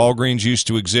where the Walgreens used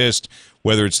to exist,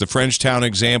 whether it's the Frenchtown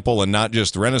example and not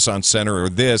just the Renaissance Center or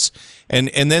this. And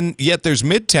then yet there's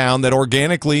Midtown that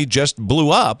organically just blew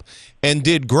up and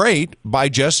did great by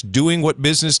just doing what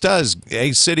business does.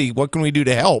 Hey, city, what can we do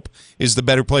to help is the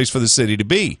better place for the city to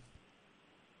be.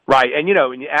 Right. And,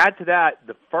 when you add to that,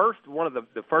 the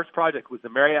first project was the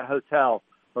Marriott Hotel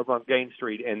over on Gain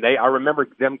Street, and I remember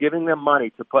them giving them money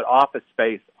to put office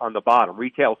space on the bottom,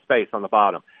 retail space on the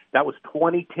bottom. That was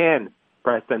 2010,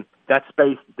 Preston. That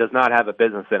space does not have a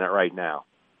business in it right now.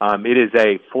 It is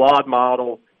a flawed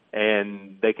model,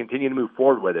 and they continue to move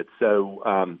forward with it.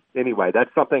 So anyway,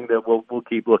 that's something that we'll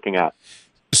keep looking at.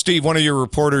 Steve, one of your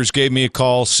reporters gave me a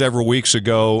call several weeks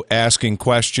ago asking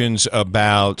questions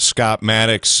about Scott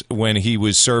Maddox when he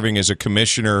was serving as a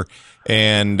commissioner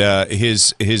and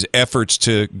his efforts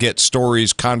to get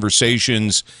stories,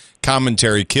 conversations,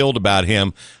 commentary killed about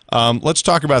him. Let's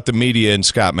talk about the media and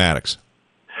Scott Maddox.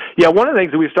 Yeah, one of the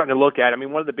things that we're starting to look at,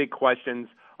 one of the big questions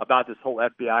about this whole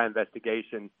FBI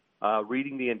investigation,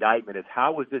 reading the indictment, is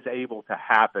how was this able to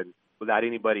happen without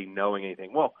anybody knowing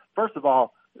anything? Well, first of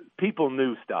all, people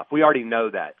knew stuff. We already know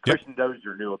that. Yep. Christian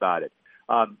Dozier knew about it.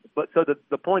 But so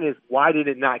the point is, why did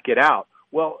it not get out?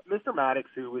 Well, Mr. Maddox,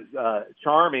 who was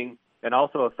charming and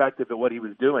also effective at what he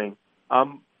was doing,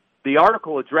 the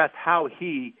article addressed how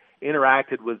he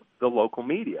interacted with the local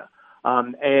media.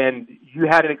 And you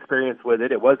had an experience with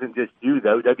it. It wasn't just you,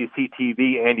 though.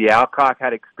 WCTV, Andy Alcock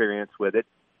had experience with it.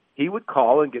 He would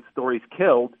call and get stories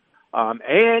killed,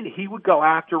 and he would go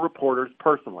after reporters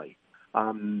personally.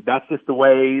 That's just the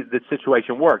way the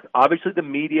situation works. Obviously, the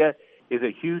media is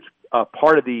a huge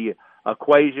part of the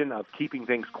equation of keeping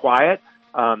things quiet.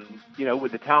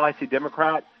 With the Tallahassee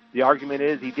Democrat, the argument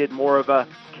is he did more of a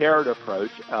carrot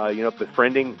approach,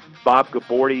 befriending Bob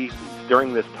Gabordi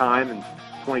during this time in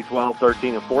 2012,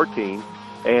 13, and 14.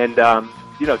 And,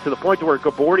 to the point to where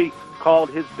Gabordi called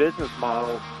his business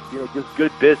model, just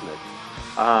good business.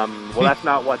 Well, that's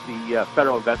not what the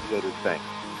federal investigators think.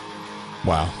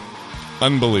 Wow.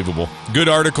 Unbelievable. Good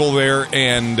article there,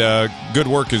 and good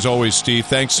work as always, Steve.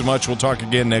 Thanks so much. We'll talk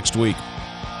again next week.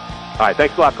 All right.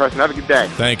 Thanks a lot, Preston. Have a good day.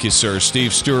 Thank you, sir.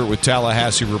 Steve Stewart with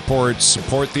Tallahassee Reports.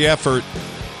 Support the effort.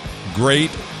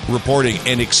 Great reporting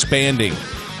and expanding,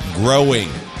 growing.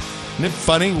 Isn't it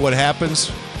funny what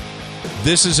happens?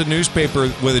 This is a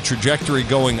newspaper with a trajectory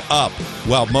going up,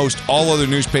 while most all other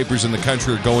newspapers in the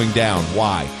country are going down.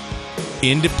 Why?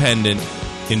 Independent,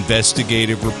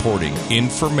 investigative reporting,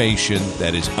 information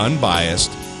that is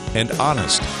unbiased and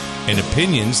honest, and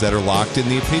opinions that are locked in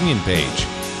the opinion page.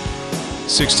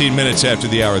 16 minutes after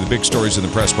the hour, the big stories in the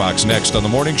press box next on The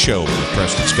Morning Show with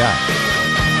Preston Scott.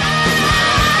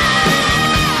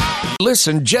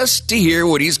 Listen just to hear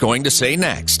what he's going to say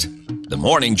next. The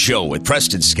Morning Show with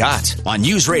Preston Scott on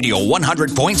News Radio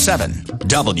 100.7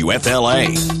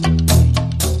 WFLA.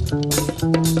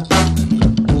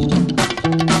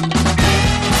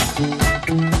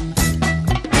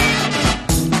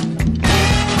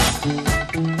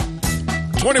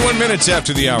 21 minutes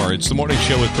after the hour, it's The Morning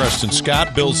Show with Preston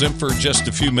Scott. Bill Zimfer just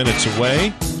a few minutes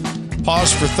away.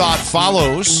 Pause for thought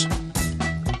follows.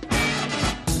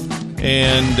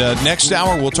 And next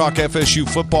hour, we'll talk FSU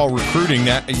football recruiting.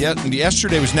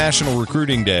 Yesterday was National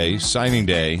Recruiting Day, signing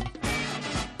day.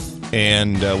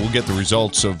 And we'll get the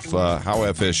results of how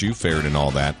FSU fared and all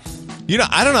that.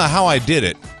 I don't know how I did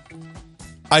it.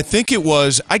 I think it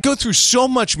was, I go through so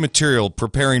much material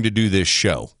preparing to do this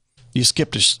show. You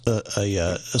skipped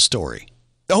a story.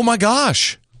 Oh, my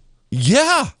gosh.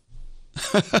 Yeah.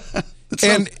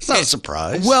 It's not a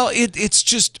surprise. Well, it's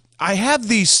just, I have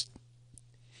these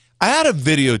I ought to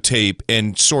videotape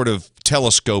and sort of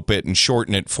telescope it and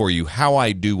shorten it for you how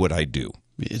I do what I do.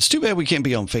 It's too bad we can't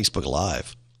be on Facebook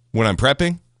Live. When I'm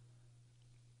prepping?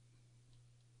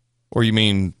 Or you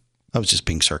mean... I was just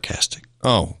being sarcastic.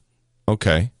 Oh,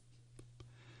 okay.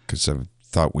 Because I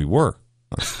thought we were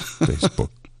on Facebook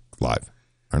Live,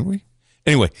 aren't we?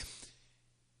 Anyway,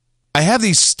 I have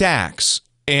these stacks,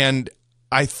 and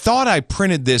I thought I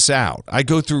printed this out. I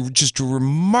go through just a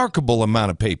remarkable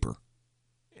amount of paper,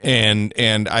 and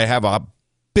I have a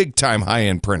big-time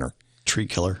high-end printer. Tree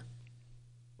killer.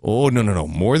 Oh, no.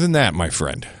 More than that, my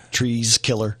friend. Trees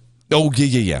killer. Oh,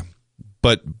 yeah.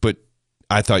 But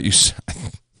I thought you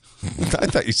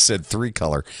said three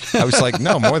color. I was like,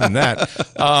 no, more than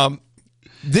that.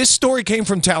 This story came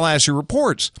from Tallahassee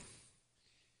Reports.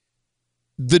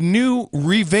 The new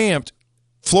revamped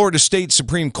Florida State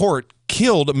Supreme Court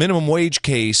killed a minimum wage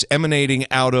case emanating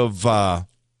out of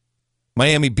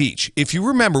Miami Beach. If you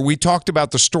remember, we talked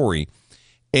about the story,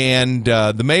 and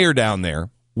the mayor down there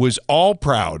was all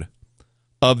proud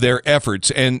of their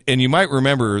efforts. And you might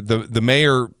remember the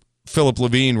mayor, Philip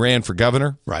Levine, ran for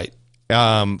governor. Right.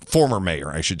 Former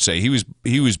mayor, I should say.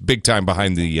 He was big time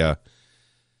behind the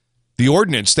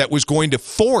ordinance that was going to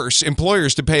force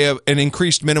employers to pay an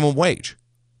increased minimum wage.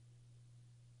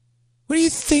 What are you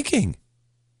thinking?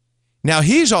 Now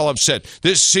he's all upset.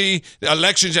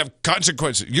 Elections have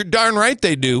consequences. You're darn right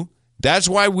they do. That's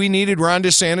why we needed Ron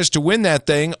DeSantis to win that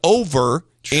thing over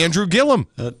Andrew Gillum.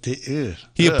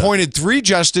 He appointed 3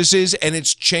 justices, and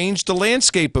it's changed the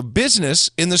landscape of business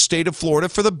in the state of Florida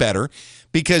for the better,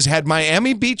 because had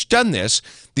Miami Beach done this,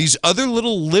 these other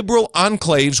little liberal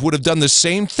enclaves would have done the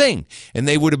same thing, and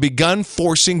they would have begun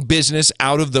forcing business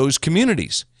out of those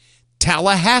communities.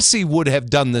 Tallahassee would have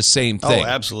done the same thing. Oh,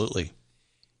 absolutely.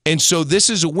 And so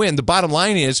this is a win. The bottom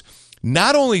line is,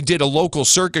 not only did a local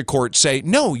circuit court say,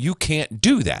 no, you can't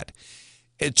do that,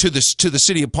 to the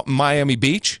city of Miami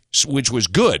Beach, which was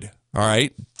good. All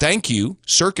right. Thank you,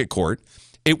 circuit court.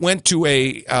 It went to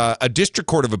a district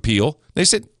court of appeal. They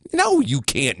said, no, you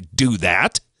can't do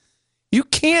that. You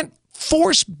can't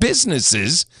force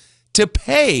businesses to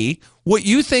pay what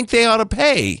you think they ought to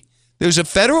pay. There's a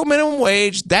federal minimum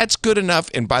wage. That's good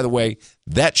enough. And by the way,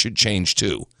 that should change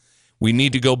too. We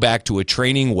need to go back to a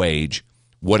training wage,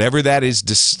 whatever that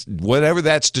is, whatever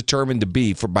that's determined to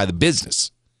be by the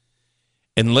business,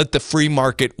 and let the free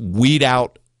market weed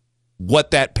out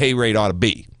what that pay rate ought to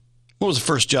be. What was the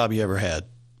first job you ever had?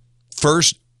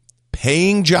 First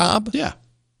paying job? Yeah.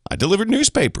 I delivered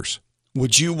newspapers.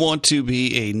 Would you want to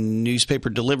be a newspaper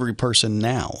delivery person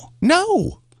now?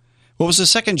 No. What was the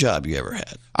second job you ever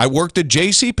had? I worked at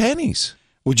JCPenney's.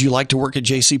 Would you like to work at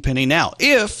JCPenney now?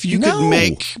 If you could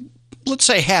make, let's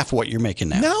say, half what you're making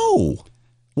now. No.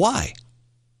 Why?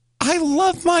 I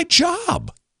love my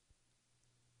job.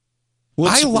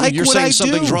 I like what I do. You're saying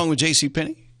something's wrong with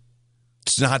JCPenney?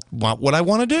 It's not what I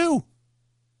want to do.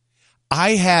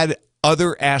 I had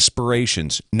other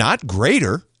aspirations, not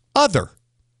greater, other.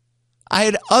 I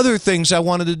had other things I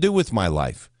wanted to do with my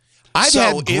life.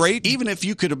 Even if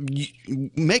you could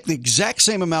make the exact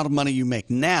same amount of money you make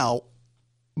now,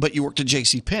 but you worked at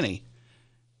JCPenney.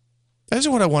 That's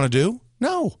what I want to do.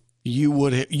 No. You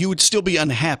would still be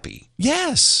unhappy.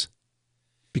 Yes.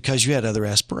 Because you had other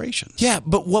aspirations. Yeah,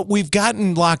 but what we've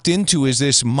gotten locked into is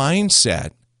this mindset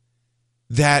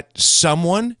that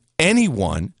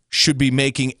anyone should be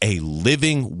making a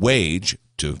living wage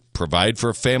to provide for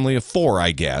a family of 4,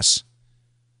 I guess,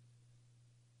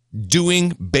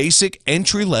 doing basic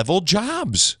entry-level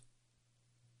jobs.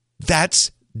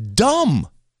 That's dumb.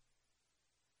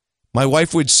 My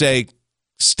wife would say,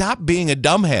 stop being a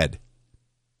dumbhead.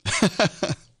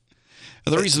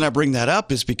 The reason I bring that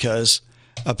up is because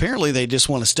apparently they just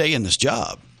want to stay in this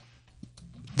job.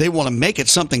 They want to make it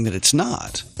something that it's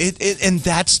not. And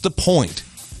that's the point.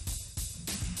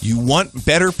 You want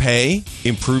better pay,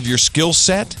 improve your skill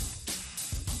set,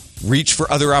 reach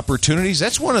for other opportunities.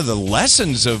 That's one of the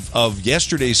lessons of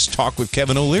yesterday's talk with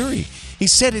Kevin O'Leary. He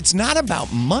said it's not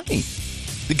about money.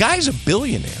 The guy's a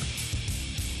billionaire.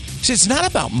 He said it's not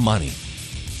about money.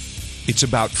 It's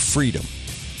about freedom.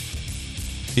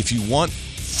 If you want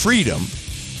freedom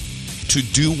to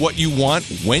do what you want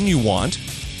when you want,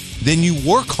 then you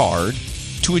work hard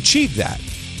to achieve that.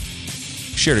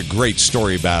 Shared a great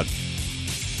story about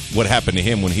what happened to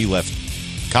him when he left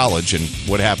college and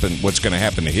what's going to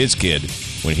happen to his kid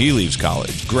when he leaves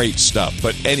college. Great stuff.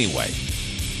 But anyway,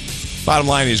 bottom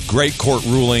line is great court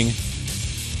ruling.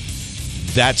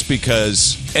 That's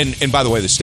because, and by the way, the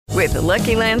state. With the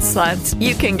Lucky Land Slots,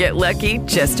 you can get lucky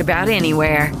just about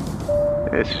anywhere.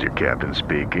 This is your captain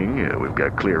speaking. We've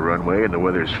got clear runway and the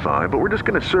weather's fine, but we're just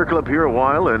going to circle up here a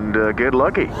while and get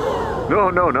lucky.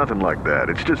 No, nothing like that.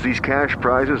 It's just these cash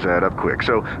prizes add up quick.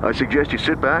 So I suggest you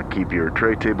sit back, keep your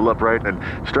tray table upright, and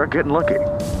start getting lucky.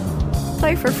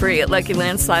 Play for free at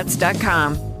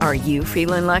LuckyLandSlots.com. Are you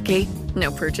feeling lucky?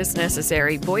 No purchase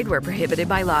necessary. Void where prohibited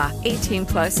by law. 18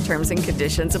 plus terms and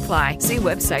conditions apply. See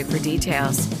website for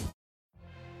details.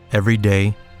 Every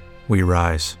day, we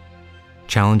rise,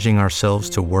 challenging ourselves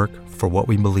to work for what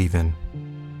we believe in.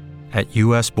 At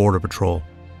U.S. Border Patrol,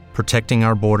 protecting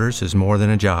our borders is more than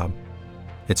a job.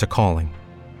 It's a calling.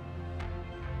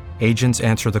 Agents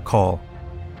answer the call,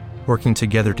 working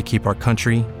together to keep our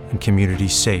country and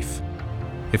communities safe.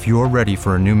 If you're ready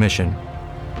for a new mission,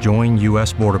 join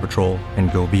U.S. Border Patrol and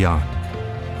go beyond.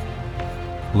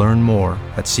 Learn more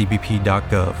at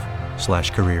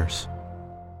cbp.gov/careers.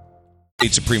 The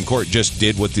Supreme Court just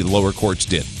did what the lower courts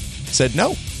did. Said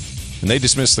no. And they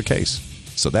dismissed the case.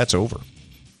 So that's over.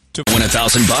 Win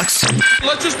 $1,000?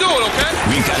 Let's just do it,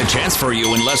 okay? We've got a chance for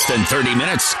you in less than 30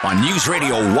 minutes on News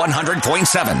Radio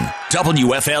 100.7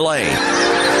 WFLA.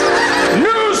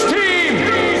 News team,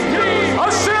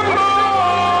 assemble!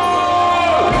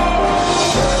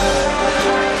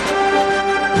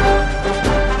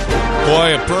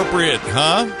 Boy, appropriate,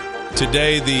 huh?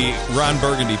 Today, the Ron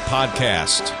Burgundy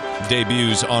podcast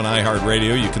debuts on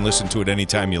iHeartRadio. You can listen to it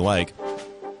anytime you like.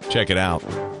 Check it out.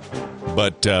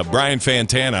 But Brian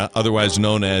Fantana, otherwise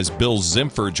known as Bill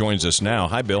Zimfer, joins us now.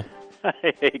 Hi, Bill.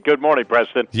 Hey, good morning,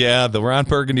 Preston. Yeah, the Ron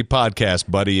Burgundy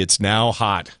podcast, buddy. It's now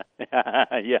hot.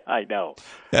 Yeah, I know.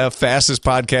 Fastest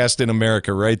podcast in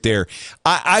America right there.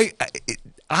 I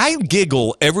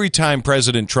giggle every time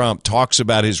President Trump talks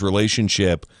about his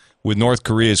relationship with North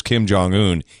Korea's Kim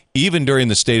Jong-un, even during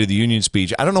the State of the Union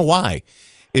speech. I don't know why.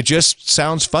 It just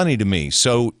sounds funny to me.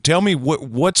 So tell me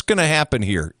what's going to happen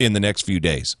here in the next few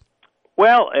days.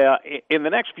 Well, in the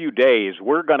next few days,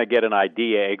 we're going to get an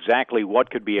idea exactly what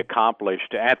could be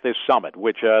accomplished at this summit,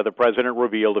 which the president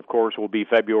revealed, of course, will be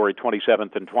February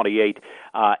 27th and 28th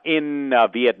in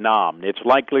Vietnam. It's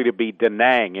likely to be Da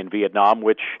Nang in Vietnam,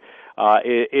 which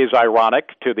is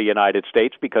ironic to the United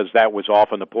States because that was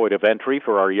often the point of entry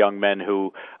for our young men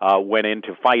who went in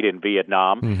to fight in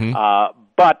Vietnam. Mm-hmm.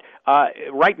 But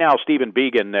right now, Stephen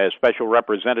Biegun, special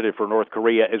representative for North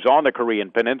Korea, is on the Korean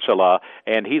Peninsula,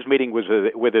 and he's meeting with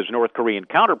his North Korean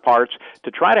counterparts to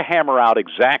try to hammer out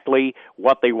exactly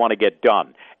what they want to get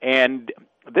done. And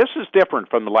this is different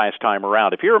from the last time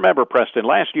around. If you remember, Preston,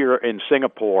 last year in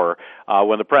Singapore,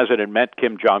 when the president met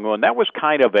Kim Jong-un, that was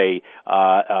kind of a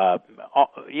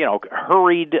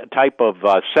hurried type of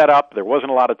setup. There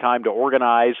wasn't a lot of time to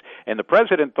organize, and the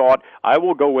president thought, I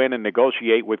will go in and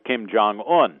negotiate with Kim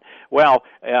Jong-un. Well,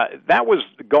 that was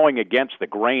going against the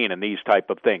grain in these type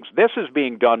of things. This is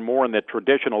being done more in the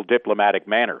traditional diplomatic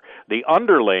manner. The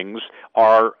underlings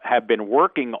have been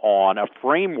working on a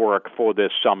framework for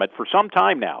this summit for some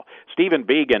time now. Stephen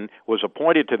Biegun was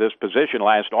appointed to this position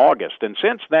last August, and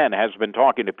since then has been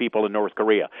talking to people in North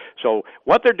Korea. So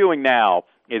what they're doing now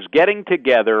is getting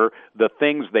together the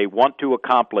things they want to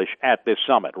accomplish at this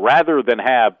summit, rather than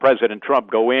have President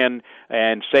Trump go in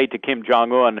and say to Kim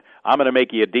Jong-un, I'm going to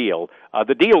make you a deal.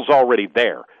 The deal's already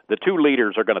there. The two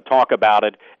leaders are going to talk about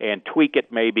it and tweak it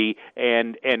maybe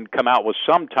and come out with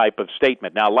some type of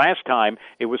statement. Now, last time,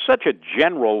 it was such a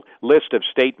general list of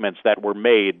statements that were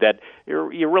made that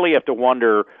you really have to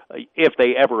wonder if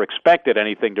they ever expected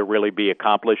anything to really be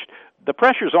accomplished. The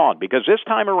pressure's on because this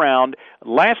time around,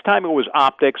 last time it was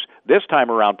optics, this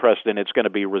time around, Preston, it's going to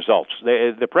be results.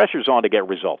 The pressure's on to get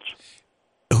results.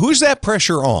 Who's that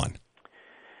pressure on?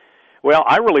 Well,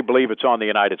 I really believe it's on the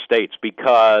United States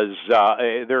because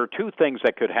there are two things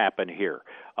that could happen here.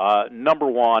 Number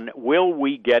one, will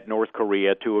we get North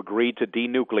Korea to agree to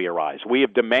denuclearize? We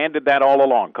have demanded that all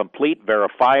along, complete,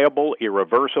 verifiable,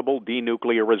 irreversible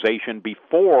denuclearization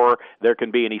before there can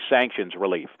be any sanctions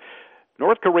relief.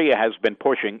 North Korea has been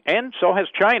pushing, and so has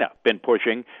China been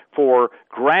pushing, for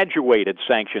graduated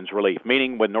sanctions relief,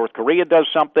 meaning when North Korea does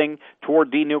something toward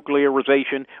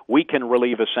denuclearization, we can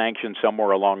relieve a sanction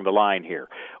somewhere along the line here.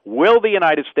 Will the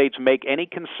United States make any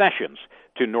concessions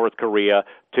to North Korea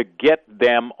to get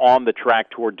them on the track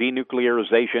toward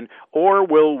denuclearization, or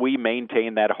will we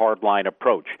maintain that hardline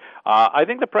approach? I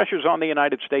think the pressure's on the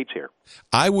United States here.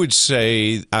 I would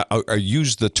say, I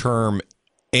use the term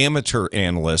amateur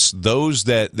analysts, those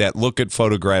that look at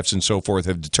photographs and so forth,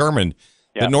 have determined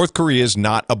that North Korea is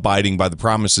not abiding by the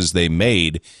promises they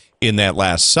made in that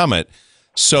last summit.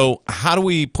 So how do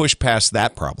we push past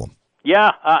that problem?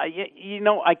 Yeah,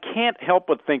 I can't help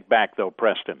but think back, though,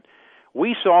 Preston.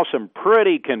 We saw some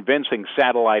pretty convincing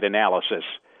satellite analysis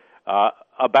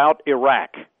about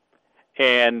Iraq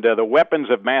and the weapons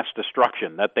of mass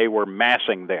destruction that they were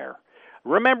massing there.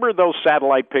 Remember those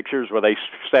satellite pictures where they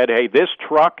said, hey, this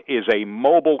truck is a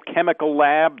mobile chemical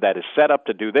lab that is set up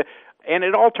to do this? And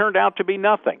it all turned out to be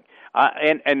nothing.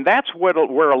 And that's where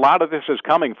a lot of this is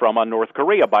coming from on North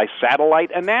Korea, by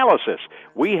satellite analysis.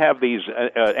 We have these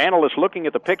analysts looking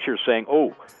at the pictures saying,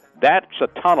 oh, that's a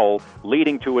tunnel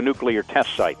leading to a nuclear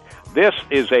test site. This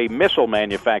is a missile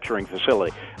manufacturing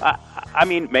facility. I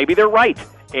mean, maybe they're right,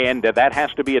 and that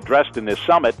has to be addressed in this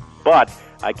summit, but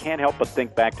I can't help but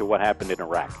think back to what happened in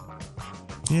Iraq.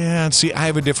 Yeah, see, I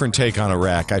have a different take on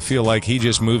Iraq. I feel like he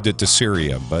just moved it to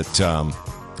Syria, but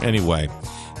anyway.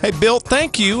 Hey, Bill,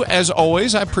 thank you, as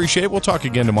always. I appreciate it. We'll talk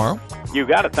again tomorrow. You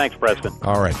got it. Thanks, Preston.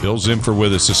 All right, Bill Zimfer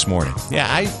with us this morning. Yeah,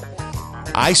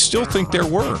 I still think there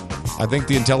were. I think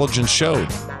the intelligence showed.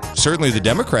 Certainly the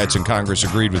Democrats in Congress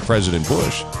agreed with President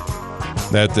Bush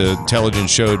that the intelligence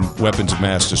showed weapons of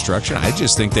mass destruction. I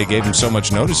just think they gave him so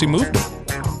much notice he moved them.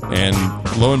 And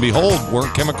lo and behold,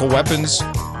 weren't chemical weapons,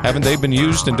 haven't they been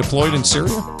used and deployed in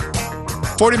Syria?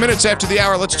 40 minutes after the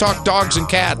hour, let's talk dogs and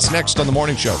cats next on The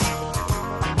Morning Show.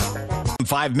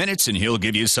 5 minutes and he'll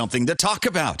give you something to talk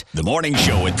about. The Morning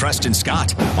Show with Preston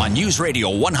Scott on News Radio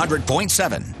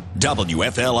 100.7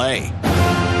 WFLA.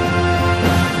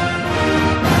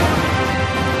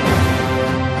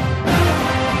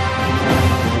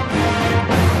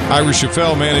 Ira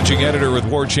Schoffel, managing editor with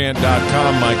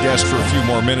warchant.com, my guest for a few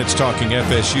more minutes talking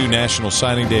FSU National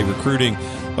Signing Day recruiting.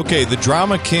 Okay, the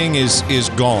drama king is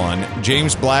gone.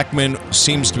 James Blackman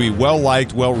seems to be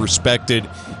well-liked, well-respected.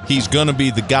 He's going to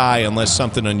be the guy unless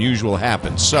something unusual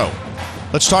happens. So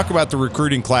let's talk about the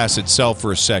recruiting class itself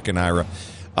for a second, Ira.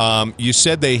 You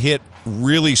said they hit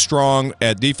really strong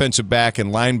at defensive back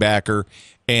and linebacker,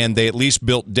 and they at least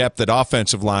built depth at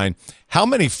offensive line. How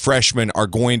many freshmen are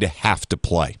going to have to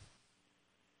play?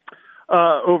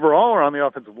 Overall or on the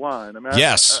offensive line? I mean,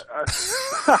 yes.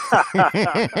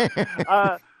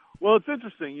 Well, it's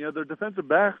interesting. You know, their defensive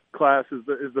back class is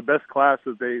the best class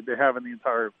that they have in the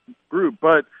entire group,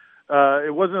 but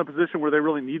it wasn't a position where they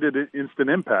really needed instant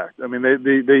impact. I mean,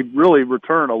 they really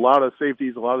return a lot of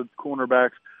safeties, a lot of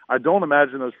cornerbacks. I don't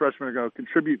imagine those freshmen are going to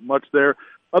contribute much there,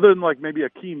 other than like maybe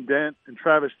Akeem Dent and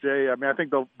Travis Jay. I mean, I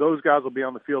think those guys will be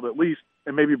on the field at least,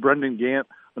 and maybe Brendan Gant,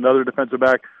 another defensive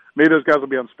back. Maybe those guys will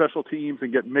be on special teams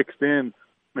and get mixed in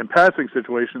passing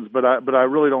situations, but I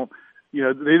really don't. You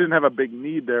know, they didn't have a big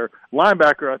need there.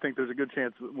 Linebacker, I think there's a good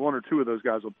chance that one or two of those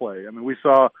guys will play. I mean, we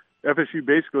saw FSU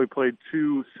basically played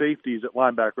two safeties at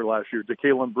linebacker last year.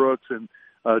 DeKalyn Brooks and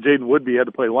Jaden Woodby had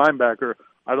to play linebacker.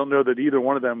 I don't know that either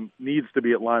one of them needs to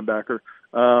be at linebacker.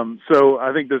 So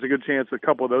I think there's a good chance a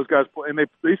couple of those guys play. And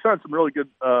they signed some really good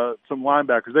some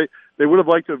linebackers. They would have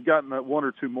liked to have gotten one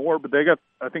or two more, but they got,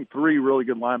 I think, three really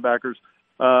good linebackers.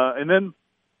 And then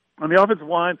on the offensive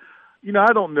line, you know,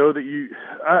 I don't know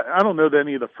that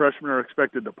any of the freshmen are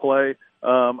expected to play.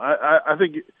 I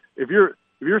think if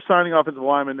you're signing offensive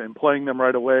linemen and playing them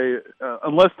right away,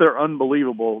 unless they're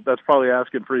unbelievable, that's probably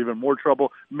asking for even more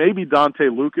trouble. Maybe Dante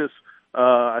Lucas.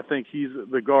 I think he's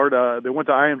the guard. They went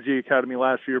to IMG Academy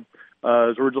last year.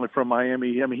 Is originally from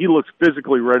Miami. I mean, he looks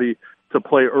physically ready to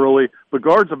play early. But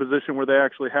guard's a position where they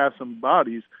actually have some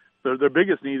bodies. Their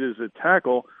biggest need is at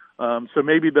tackle. So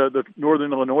maybe the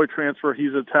Northern Illinois transfer,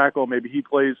 he's a tackle. Maybe he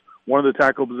plays one of the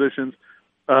tackle positions.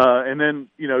 And then,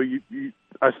 you know,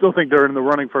 I still think they're in the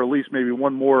running for at least maybe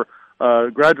one more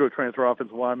graduate transfer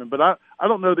offensive lineman. But I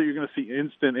don't know that you're going to see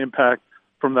instant impact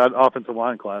from that offensive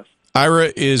line class.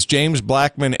 Ira, is James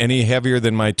Blackman any heavier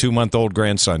than my 2-month-old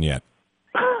grandson yet?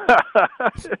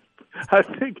 I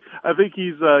think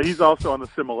he's also on the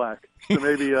Similac. So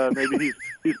maybe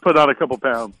he's put on a couple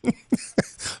pounds.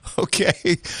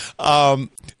 Okay.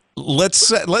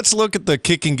 Let's look at the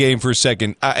kicking game for a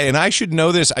second. And I should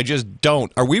know this, I just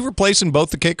don't. Are we replacing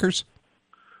both the kickers?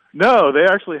 No, they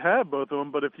actually have both of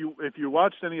them. But if you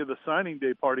watched any of the signing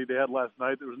day party they had last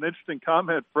night, there was an interesting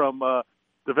comment from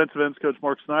defensive ends coach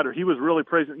Mark Snyder. He was really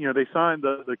praising. You know, they signed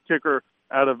the kicker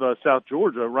out of South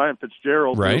Georgia, Ryan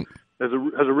Fitzgerald, right?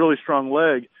 Who has a really strong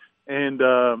leg, and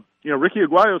you know, Ricky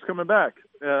Aguayo's coming back,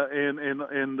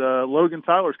 and Logan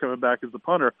Tyler's coming back as the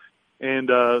punter. And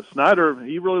Snyder,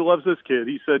 he really loves this kid.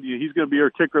 He said he's going to be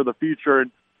our kicker of the future,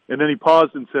 and then he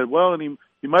paused and said, well, and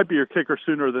he might be your kicker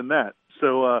sooner than that.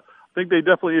 So I think they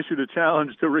definitely issued a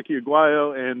challenge to Ricky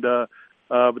Aguayo, and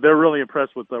but they're really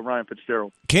impressed with Ryan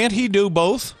Fitzgerald. Can't he do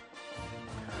both?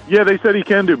 Yeah, they said he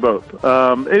can do both.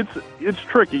 It's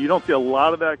tricky. You don't see a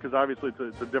lot of that because obviously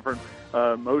it's a different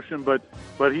motion, but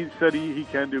he said he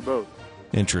can do both.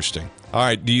 Interesting. All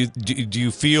right. Do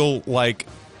you feel like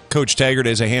Coach Taggart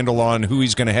has a handle on who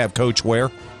he's going to have coach where?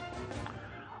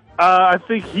 I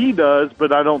think he does,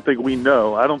 but I don't think we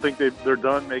know. I don't think they're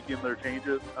done making their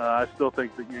changes. I still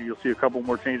think that you'll see a couple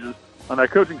more changes on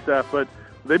that coaching staff, but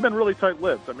they've been really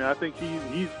tight-lipped. I mean, I think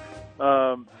he's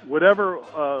whatever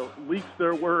leaks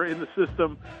there were in the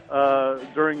system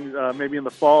during maybe in the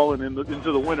fall and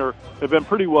into the winter have been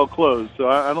pretty well closed. So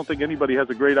I don't think anybody has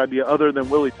a great idea other than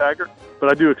Willie Taggart, but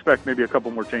I do expect maybe a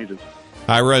couple more changes.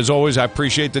 Ira, as always, I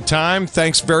appreciate the time.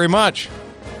 Thanks very much.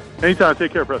 Anytime.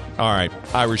 Take care, Preston. All right.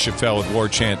 Ira Schoffel with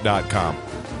warchant.com.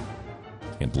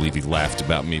 Can't believe he laughed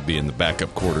about me being the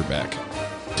backup quarterback.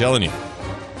 I'm telling you,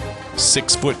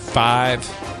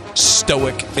 6'5",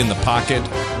 stoic in the pocket,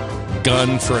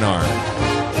 gun for an arm.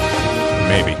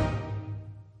 Maybe.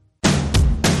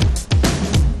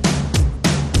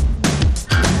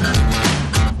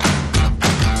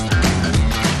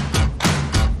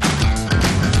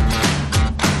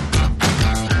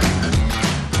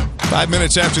 Five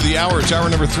minutes after the hour, it's hour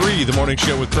number 3, the morning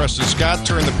show with Preston Scott.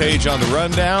 Turn the page on the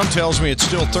rundown. Tells me it's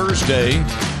still Thursday,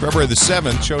 February the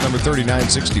 7th, show number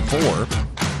 3964.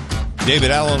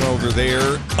 David Allen over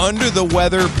there, under the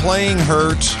weather, playing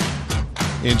hurt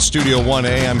in Studio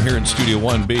 1A. I'm here in Studio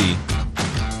 1B.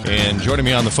 And joining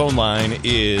me on the phone line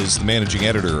is the managing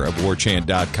editor of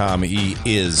warchant.com. He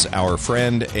is our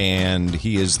friend, and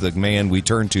he is the man we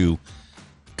turn to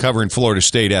covering Florida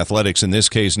State athletics, in this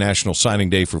case, National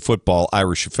Signing Day for football,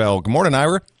 Ira Schoffel. Good morning,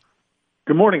 Ira.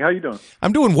 Good morning. How you doing?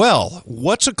 I'm doing well.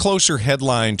 What's a closer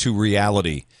headline to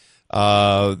reality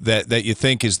that you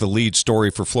think is the lead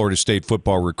story for Florida State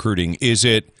football recruiting? Is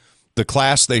it the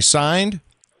class they signed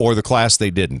or the class they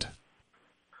didn't?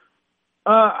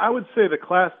 I would say the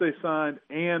class they signed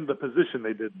and the position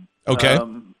they didn't. Okay.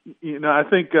 I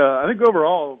think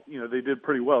overall, they did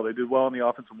pretty well. They did well on the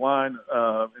offensive line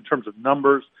in terms of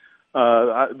numbers.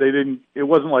 They didn't. It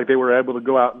wasn't like they were able to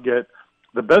go out and get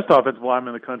the best offensive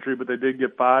lineman in the country, but they did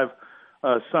get 5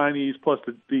 signees plus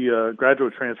the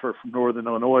graduate transfer from Northern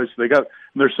Illinois. So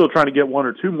they're still trying to get 1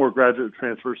 or 2 more graduate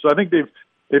transfers. So I think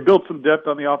they've built some depth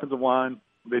on the offensive line.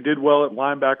 They did well at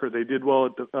linebacker. They did well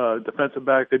at defensive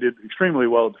back. They did extremely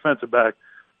well at defensive back.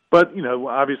 But,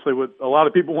 obviously what a lot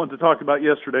of people wanted to talk about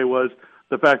yesterday was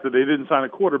the fact that they didn't sign a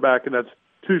quarterback, and that's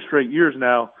 2 straight years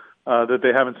now that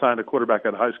they haven't signed a quarterback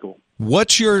out of high school.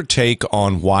 What's your take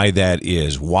on why that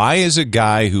is? Why is a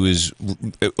guy who is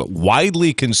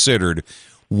widely considered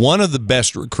one of the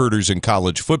best recruiters in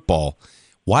college football,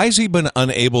 why has he been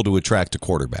unable to attract a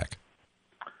quarterback?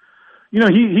 He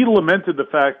lamented the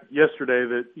fact yesterday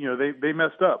that, they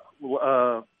messed up,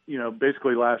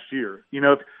 basically last year.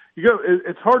 If you go,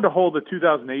 it's hard to hold the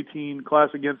 2018 class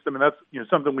against them, and that's,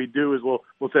 something we do is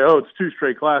we'll say, oh, it's 2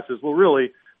 straight classes. Well,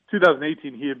 really,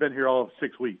 2018, he had been here all of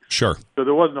 6 weeks. Sure. So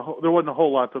there wasn't a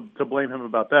whole lot to blame him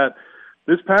about that.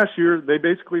 This past year, they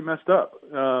basically messed up.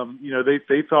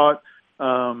 They thought,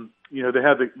 they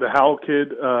had the Howell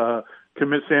kid,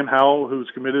 commit Sam Howell,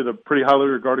 who's committed, a pretty highly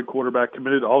regarded quarterback,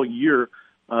 committed all year.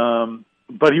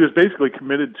 But he was basically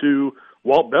committed to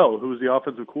Walt Bell, who was the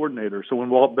offensive coordinator. So when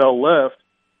Walt Bell left,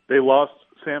 they lost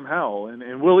Sam Howell.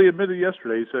 And Willie admitted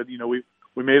yesterday, he said,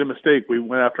 we made a mistake. We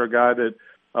went after a guy that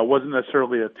wasn't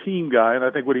necessarily a team guy. And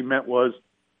I think what he meant was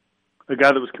a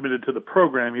guy that was committed to the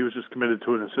program. He was just committed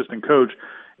to an assistant coach.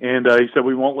 And he said,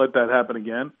 we won't let that happen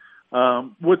again.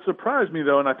 What surprised me,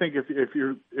 though, and I think if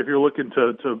you're looking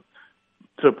to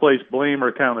place blame or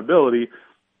accountability,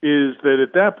 is that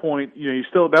at that point,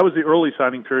 that was the early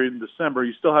signing period in December.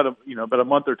 You still had about a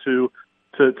month or two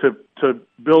to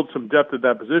build some depth at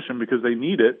that position because they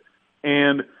need it,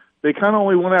 and they kind of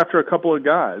only went after a couple of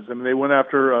guys. I mean, they went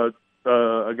after a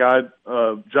guy,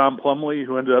 John Plumlee,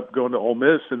 who ended up going to Ole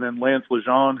Miss, and then Lance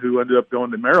Lejeune, who ended up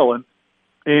going to Maryland.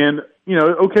 And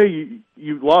okay,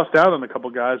 you lost out on a couple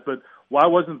of guys, but why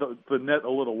wasn't the net a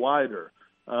little wider?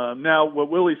 Now, what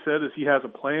Willie said is he has a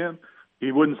plan.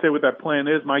 He wouldn't say what that plan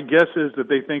is. My guess is that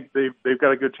they think they've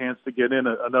got a good chance to get in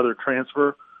another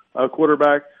transfer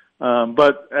quarterback.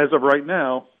 But as of right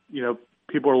now,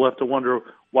 people are left to wonder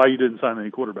why you didn't sign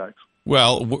any quarterbacks.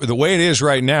 Well, the way it is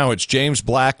right now, it's James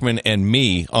Blackman and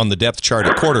me on the depth chart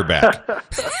at quarterback.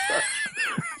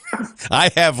 I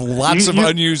have lots of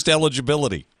unused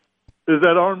eligibility. Is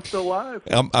that arm still live?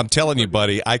 I'm telling you,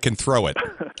 buddy, I can throw it.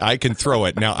 I can throw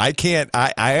it. Now, I can't.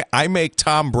 I make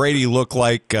Tom Brady look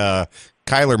like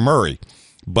Kyler Murray,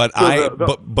 but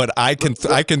I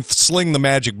can sling the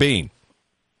magic bean.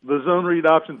 The zone read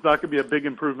option's not going to be a big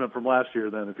improvement from last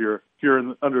year. Then, if you're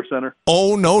in under center.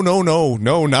 Oh no,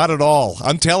 not at all.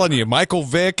 I'm telling you, Michael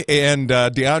Vick and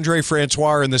DeAndre Francois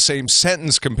are in the same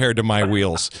sentence compared to my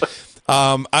wheels.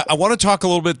 I want to talk a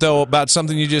little bit, though, about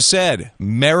something you just said.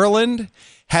 Maryland,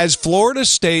 has Florida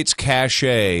State's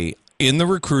cachet in the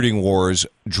recruiting wars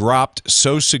dropped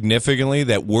so significantly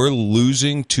that we're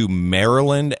losing to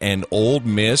Maryland and Ole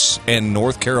Miss and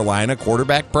North Carolina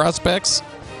quarterback prospects?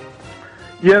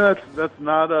 Yeah, that's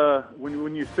not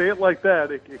when you say it like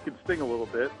that, it can sting a little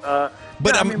bit.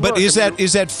 But is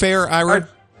that fair, Ira?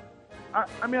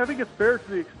 I mean, I think it's fair to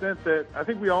the extent that I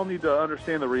think we all need to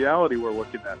understand the reality we're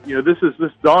looking at.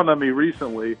 This dawned on me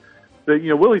recently that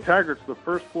Willie Taggart's the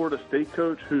first Florida State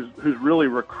coach who's really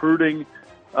recruiting.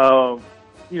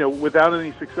 Without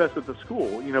any success at the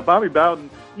school. Bobby Bowden,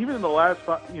 even in the last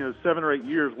 7 or 8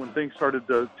 years when things started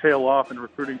to tail off in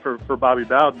recruiting for Bobby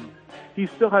Bowden, he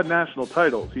still had national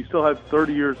titles. He still had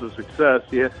 30 years of success.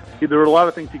 There were a lot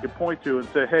of things he could point to and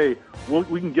say, hey,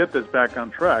 we can get this back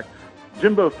on track.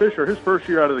 Jimbo Fisher, his first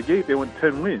year out of the gate, they went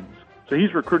 10 wins. So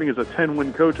he's recruiting as a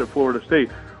 10-win coach at Florida State.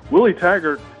 Willie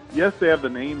Taggart, yes, they have the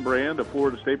name brand of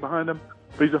Florida State behind him,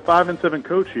 but he's a 5-7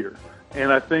 coach here.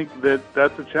 And I think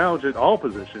that's a challenge at all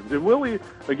positions. And Willie,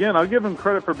 again, I'll give him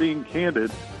credit for being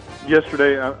candid.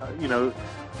 Yesterday,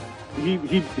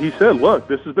 he said, look,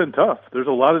 this has been tough. There's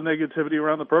a lot of negativity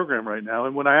around the program right now.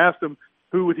 And when I asked him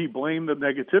who would he blame the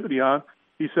negativity on,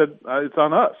 he said, it's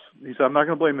on us. He said, I'm not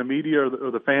going to blame the media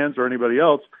or the fans or anybody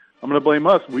else. I'm going to blame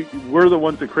us. We're the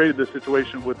ones that created this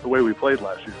situation with the way we played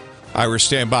last year. Ira,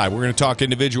 stand by. We're going to talk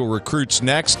individual recruits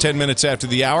next. 10 minutes after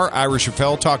the hour, Ira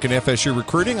Chappelle talking FSU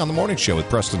recruiting on The Morning Show with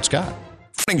Preston Scott.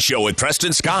 Morning Show with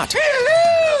Preston Scott.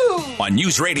 Hello! On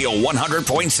News Radio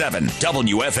 100.7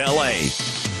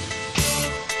 WFLA.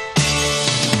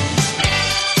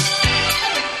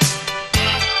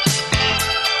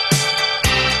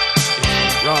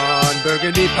 Ron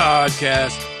Burgundy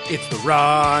Podcast. It's the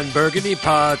Ron Burgundy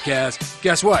Podcast.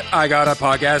 Guess what? I got a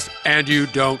podcast, and you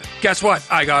don't. Guess what?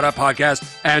 I got a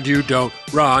podcast, and you don't.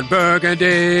 Ron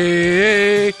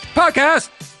Burgundy Podcast.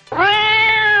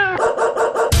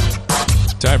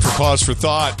 Time for Pause for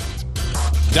Thought.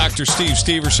 Dr. Steve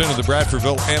Steverson of the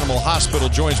Bradfordville Animal Hospital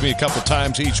joins me a couple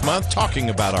times each month talking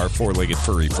about our four-legged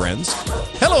furry friends.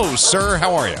 Hello, sir.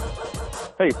 How are you?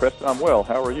 Hey, Preston. I'm well.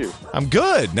 How are you? I'm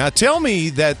good. Now, tell me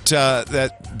that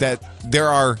there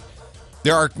are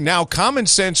now common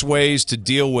sense ways to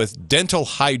deal with dental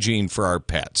hygiene for our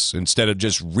pets instead of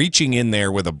just reaching in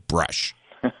there with a brush.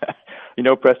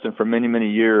 Preston, for many, many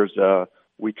years,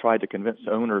 we tried to convince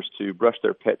owners to brush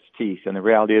their pets' teeth, and the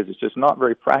reality is it's just not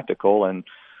very practical, and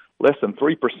less than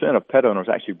 3% of pet owners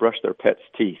actually brush their pets'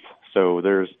 teeth. So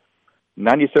there's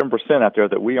 97% out there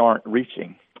that we aren't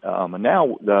reaching. And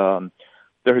now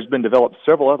there has been developed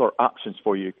several other options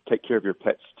for you to take care of your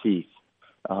pet's teeth.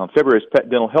 February is Pet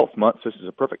Dental Health Month, so this is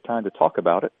a perfect time to talk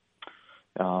about it.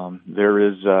 There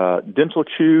is dental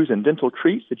chews and dental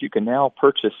treats that you can now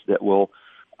purchase that will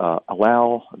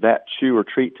allow that chew or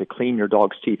treat to clean your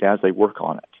dog's teeth as they work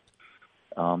on it.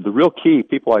 The real key,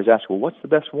 people always ask, well, what's the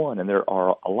best one? And there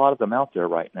are a lot of them out there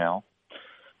right now.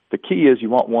 The key is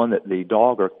you want one that the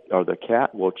dog or the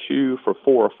cat will chew for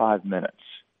 4 or 5 minutes.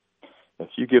 If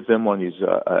you give them one of these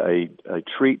a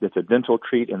treat that's a dental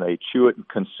treat and they chew it and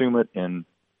consume it in,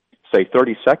 say,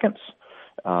 30 seconds,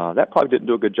 that probably didn't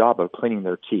do a good job of cleaning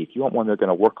their teeth. You want one they're going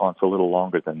to work on for a little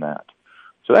longer than that.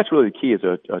 So that's really the key, is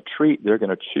a treat they're going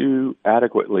to chew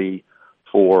adequately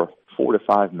for 4 to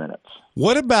 5 minutes.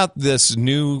 What about this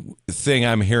new thing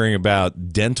I'm hearing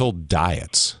about, dental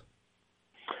diets?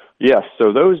 Yes,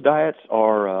 so those diets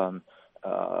are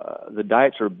the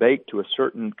diets are baked to a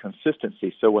certain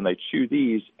consistency. So when they chew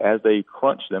these, as they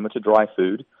crunch them, it's a dry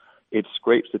food. It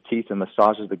scrapes the teeth and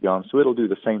massages the gums, so it'll do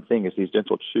the same thing as these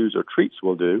dental chews or treats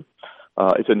will do.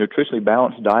 It's a nutritionally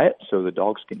balanced diet, so the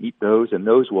dogs can eat those, and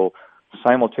those will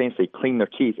simultaneously clean their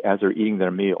teeth as they're eating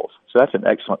their meals. So that's an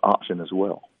excellent option as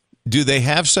well. Do they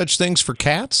have such things for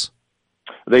cats?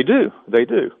 They do.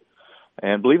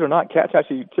 And believe it or not, cats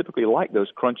actually typically like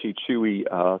those crunchy, chewy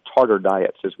tartar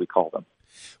diets, as we call them.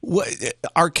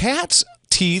 Are cats'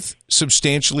 teeth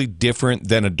substantially different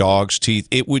than a dog's teeth?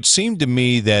 It would seem to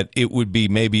me that it would be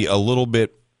maybe a little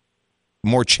bit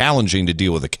more challenging to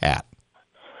deal with a cat.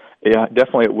 Yeah,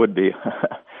 definitely it would be.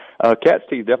 Cat's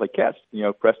teeth, definitely. Cats,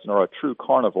 Preston, are a true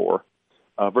carnivore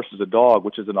versus a dog,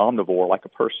 which is an omnivore like a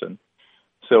person.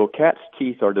 So cats'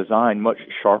 teeth are designed much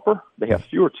sharper. They have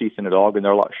fewer teeth than a dog, and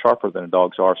they're a lot sharper than a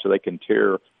dog's are, so they can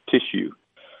tear tissue.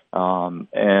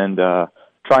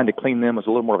 Trying to clean them is a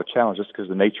little more of a challenge just because of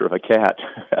the nature of a cat.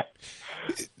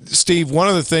 Steve, one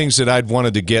of the things that I'd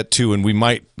wanted to get to, and we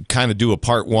might kind of do a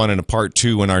part 1 and a part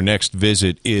 2 in our next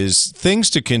visit, is things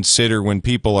to consider when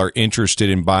people are interested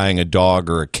in buying a dog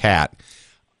or a cat.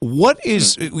 What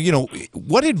is,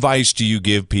 what advice do you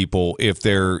give people if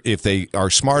they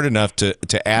are smart enough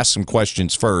to ask some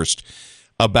questions first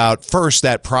about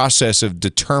that process of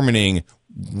determining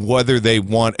whether they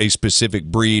want a specific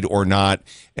breed or not,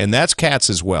 and that's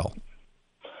cats as well?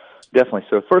 Definitely.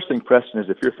 So first thing, Preston, is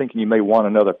if you're thinking you may want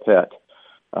another pet,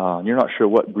 you're not sure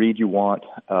what breed you want,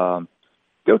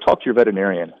 go talk to your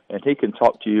veterinarian, and he can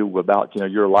talk to you about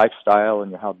your lifestyle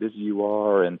and how busy you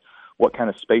are and what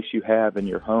kind of space you have in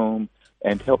your home,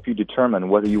 and help you determine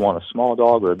whether you want a small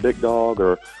dog or a big dog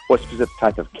or what specific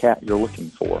type of cat you're looking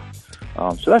for.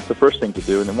 So that's the first thing to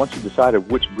do. And then once you've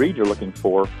decided which breed you're looking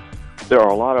for, there are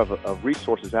a lot of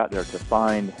resources out there to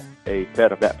find a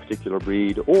pet of that particular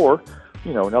breed, or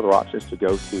another option is to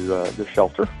go to the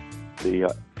shelter,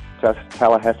 the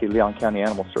Tallahassee Leon County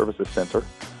Animal Services Center,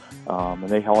 and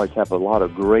they always have a lot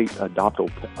of great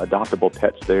adoptable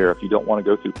pets there. If you don't want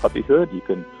to go through puppyhood, you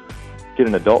can get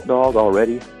an adult dog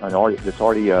that's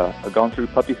already gone through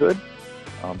puppyhood.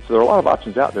 So there are a lot of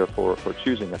options out there for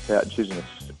choosing a pet and choosing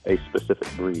a specific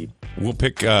breed. We're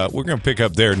going to pick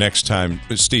up there next time.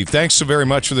 Steve, thanks so very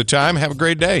much for the time. Have a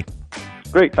great day.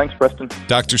 Great. Thanks, Preston.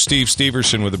 Dr. Steve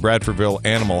Steverson with the Bradfordville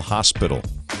Animal Hospital.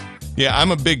 Yeah,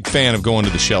 I'm a big fan of going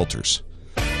to the shelters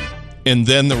and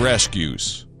then the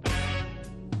rescues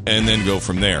and then go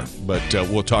from there. But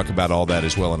we'll talk about all that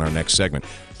as well in our next segment.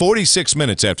 46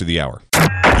 minutes after the hour.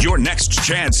 Your next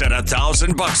chance at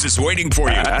 $1,000 is waiting for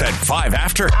you at 5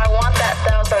 after. I want that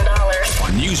 $1,000.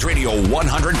 On News Radio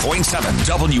 100.7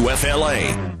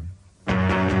 WFLA.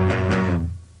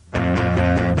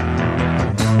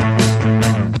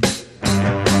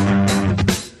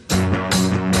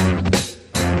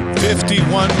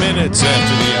 51 minutes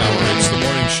after the hour. It's the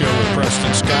morning show with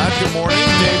Preston Scott. Good morning.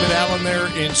 David Allen there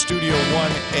in Studio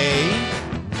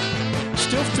 1A.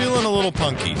 Still feeling a little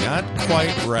punky. Not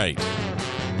quite right.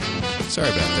 Sorry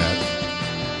about that.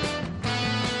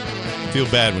 Feel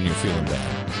bad when you're feeling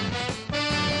bad.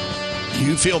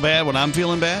 You feel bad when I'm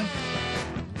feeling bad?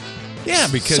 Yeah,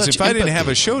 because if I didn't have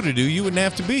a show to do, you wouldn't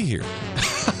have to be here.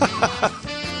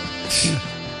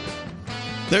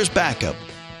 There's backup.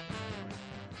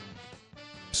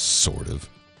 Sort of.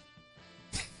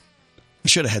 I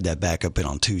should have had that backup in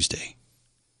on Tuesday.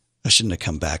 I shouldn't have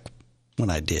come back when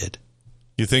I did.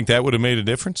 You think that would have made a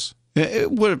difference?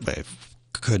 It would have.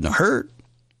 Couldn't have hurt.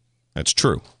 That's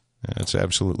true. That's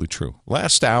absolutely true.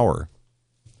 Last hour,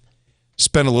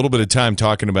 spent a little bit of time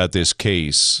talking about this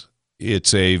case.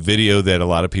 It's a video that a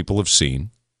lot of people have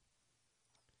seen.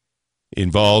 It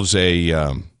involves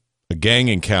a gang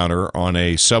encounter on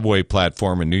a subway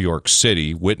platform in New York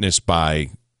City, witnessed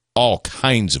by all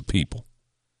kinds of people.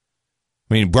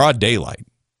 I mean, broad daylight.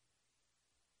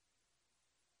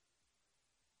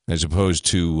 As opposed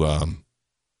to,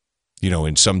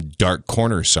 in some dark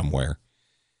corner somewhere.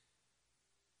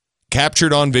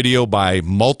 Captured on video by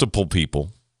multiple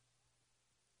people.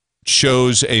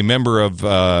 Shows a member of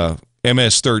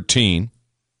MS-13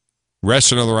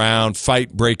 wrestling around,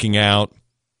 fight breaking out.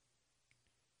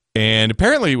 And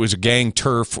apparently it was a gang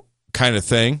turf kind of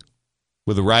thing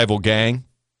with a rival gang.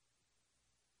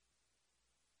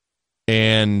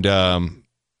 And the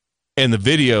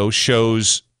video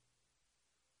shows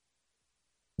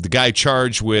the guy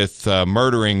charged with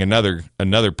murdering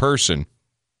another person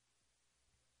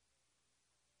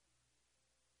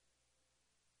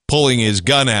pulling his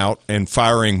gun out and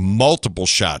firing multiple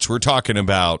shots. We're talking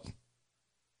about,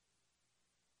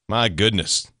 my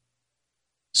goodness,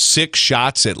 6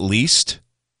 shots at least.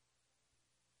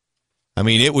 I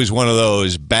mean, it was one of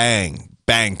those bang,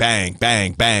 bang, bang,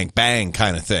 bang, bang, bang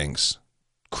kind of things.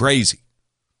 Crazy.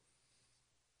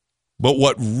 But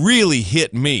what really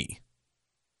hit me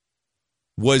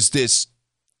was this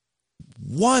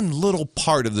one little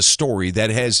part of the story that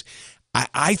has,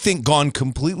 I think, gone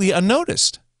completely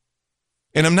unnoticed.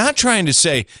 And I'm not trying to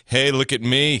say, hey, look at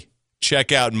me,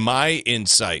 check out my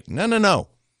insight. No.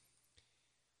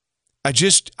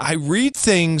 I read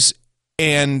things,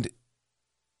 and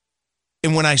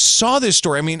when I saw this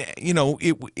story, I mean,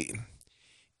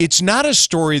 it's not a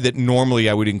story that normally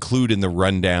I would include in the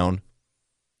rundown,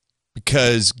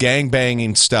 because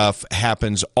gangbanging stuff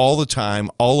happens all the time,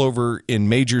 all over in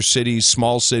major cities,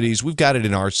 small cities. We've got it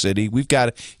in our city. You've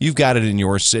got it in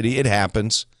your city. It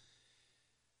happens.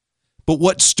 But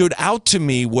what stood out to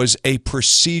me was a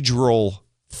procedural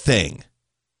thing.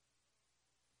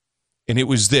 And it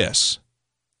was this.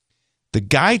 The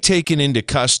guy taken into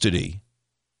custody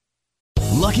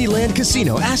Lucky Land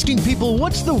Casino, asking people,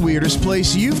 what's the weirdest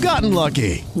place you've gotten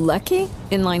lucky? Lucky?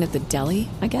 In line at the deli,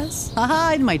 I guess?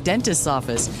 Aha, in my dentist's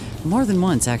office. More than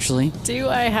once, actually. Do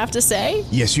I have to say?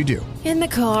 Yes, you do. In the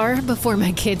car before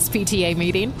my kids' PTA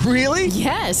meeting. Really?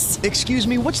 Yes. Excuse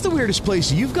me, what's the weirdest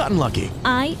place you've gotten lucky?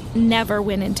 I never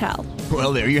win and tell.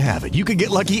 Well, there you have it. You can get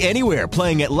lucky anywhere,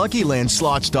 playing at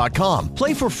LuckyLandSlots.com.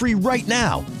 Play for free right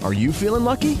now. Are you feeling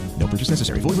lucky? No purchase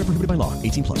necessary. Void where prohibited by law.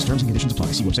 18 plus. Terms and conditions apply.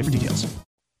 See website for details.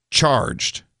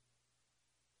 Charged.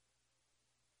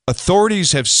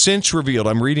 Authorities have since revealed,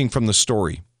 I'm reading from the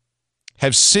story,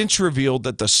 have since revealed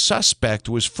that the suspect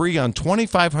was free on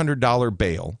 $2,500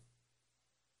 bail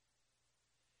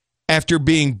after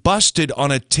being busted on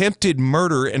attempted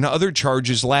murder and other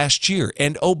charges last year.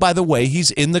 And, oh, by the way, he's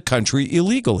in the country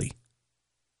illegally.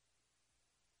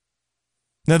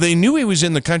 Now, they knew he was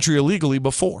in the country illegally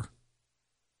before.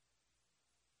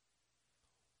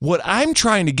 What I'm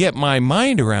trying to get my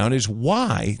mind around is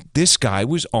why this guy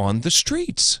was on the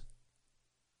streets.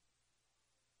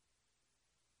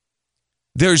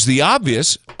 There's the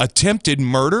obvious, attempted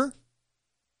murder,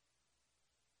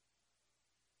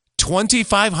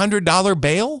 $2,500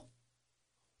 bail.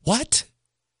 What?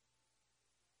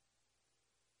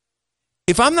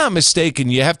 If I'm not mistaken,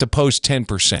 you have to post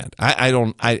 10%. I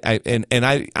don't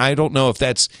know if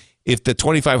the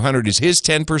 $2,500 is his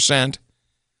 10%.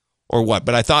 Or what?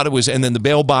 But I thought it was, and then the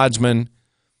bail bondsman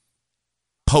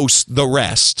posts the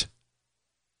rest.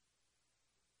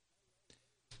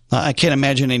 I can't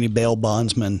imagine any bail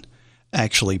bondsman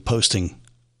actually posting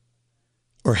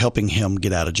or helping him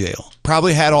get out of jail.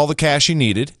 Probably had all the cash he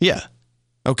needed. Yeah.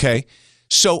 Okay.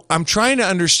 So I'm trying to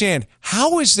understand,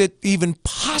 how is that even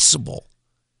possible?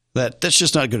 That's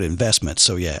just not a good investment.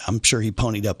 So, yeah, I'm sure he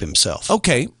ponied up himself.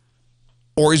 Okay.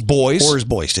 Or his boys. Or his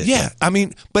boys did. Yeah. I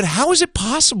mean, but how is it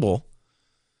possible?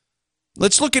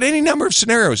 Let's look at any number of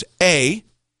scenarios. A,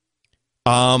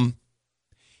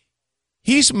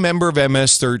 he's a member of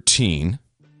MS-13.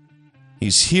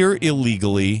 He's here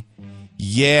illegally.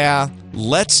 Yeah,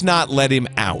 let's not let him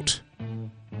out.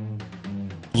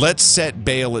 Let's set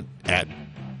bail at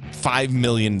 $5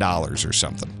 million or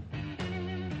something.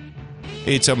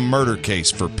 It's a murder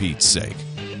case, for Pete's sake.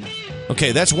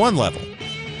 Okay, that's one level.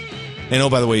 And, oh,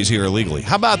 by the way, he's here illegally.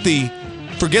 How about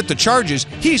forget the charges,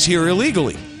 he's here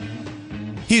illegally.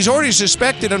 He's already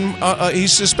suspected of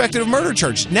murder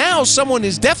charges. Now someone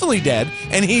is definitely dead,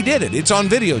 and he did it. It's on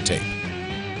videotape.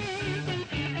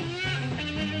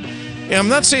 And I'm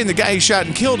not saying the guy he shot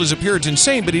and killed is a Puritan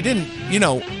saint, but he didn't, he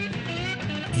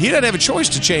doesn't have a choice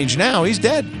to change now. He's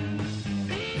dead.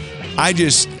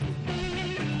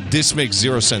 This makes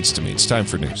zero sense to me. It's time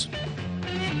for news.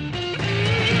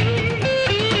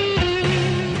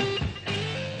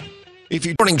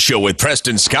 Morning Show with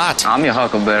Preston Scott. I'm your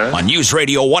Huckleberry. On News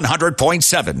Radio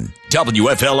 100.7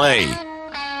 WFLA.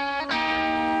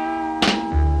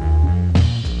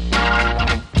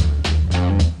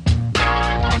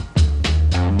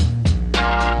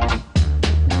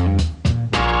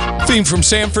 Theme from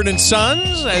Sanford and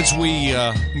Sons as we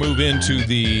move into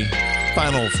the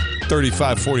final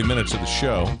 35, 40 minutes of the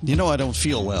show. I don't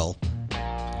feel well.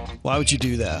 Why would you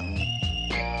do that?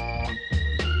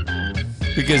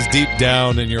 Because deep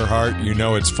down in your heart, you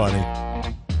know it's funny.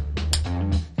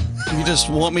 You just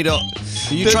want me to...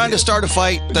 Are you trying to start a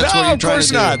fight? That's what you're trying to do. No, of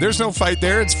course not. There's no fight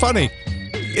there. It's funny.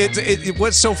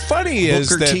 What's so funny is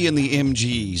Booker that... T and the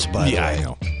MGs, by the way. Yeah, I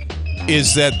know.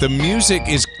 Is that the music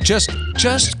is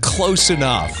just close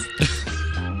enough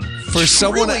for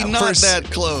someone... Really not that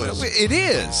close. It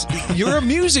is. You're a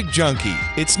music junkie.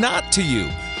 It's not to you.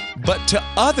 But to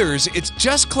others, it's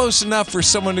just close enough for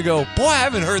someone to go, boy, I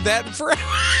haven't heard that in forever.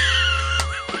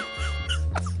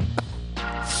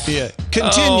 Yeah,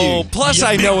 continue. Oh, plus,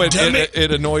 I know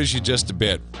it annoys you just a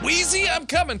bit. Wheezy, I'm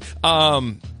coming.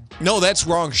 No, that's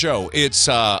wrong show. It's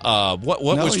what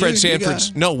was Fred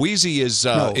Sanford's? No, Wheezy is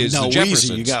the Jeffersons.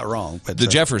 Wheezy, you got wrong. The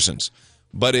Jeffersons.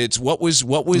 But it's what was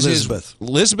Elizabeth.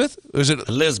 Elizabeth? Was it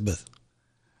Elizabeth?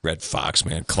 Red Fox,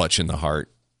 man, clutching the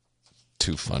heart.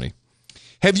 Too funny.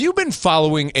 Have you been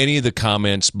following any of the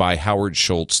comments by Howard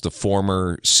Schultz, the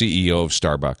former CEO of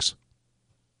Starbucks?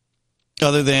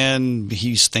 Other than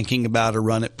he's thinking about a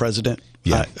run at president?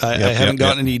 Yeah. I haven't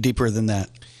gotten any deeper than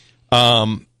that.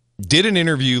 Did an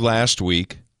interview last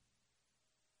week,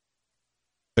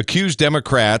 accused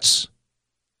Democrats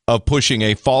of pushing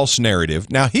a false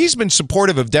narrative. Now, he's been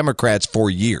supportive of Democrats for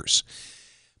years,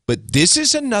 but this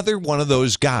is another one of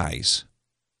those guys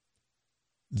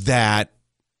that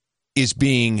is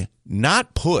being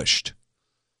not pushed,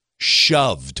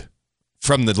 shoved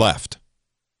from the left.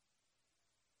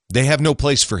 They have no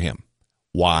place for him.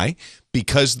 Why?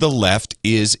 Because the left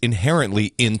is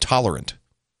inherently intolerant.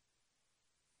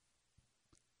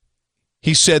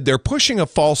 He said they're pushing a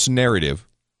false narrative,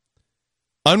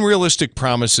 unrealistic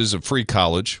promises of free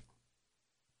college,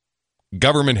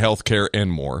 government health care,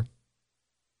 and more,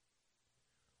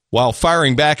 while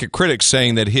firing back at critics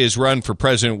saying that his run for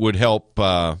president would help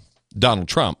Donald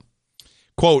Trump.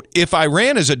 Quote, if I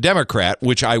ran as a Democrat,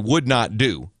 which I would not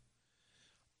do,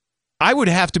 I would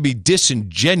have to be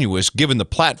disingenuous given the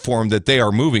platform that they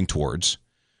are moving towards,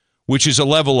 which is a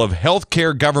level of health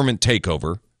care government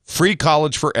takeover, free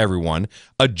college for everyone,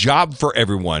 a job for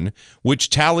everyone, which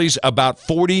tallies about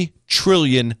 $40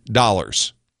 trillion.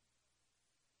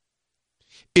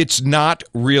 It's not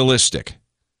realistic.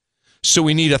 So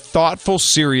we need a thoughtful,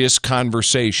 serious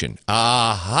conversation.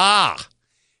 Aha!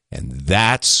 And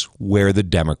that's where the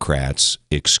Democrats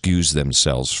excuse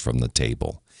themselves from the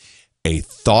table. A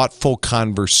thoughtful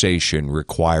conversation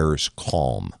requires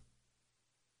calm.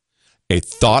 A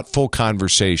thoughtful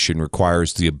conversation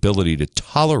requires the ability to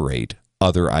tolerate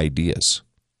other ideas.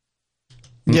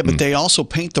 Yeah, but they also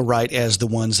paint the right as the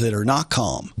ones that are not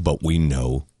calm. But we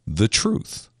know the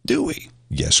truth. Do we?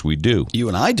 Yes, we do. You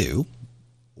and I do.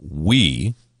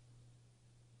 We,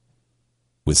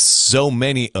 with so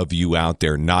many of you out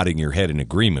there nodding your head in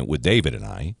agreement with David and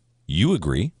I, you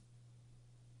agree.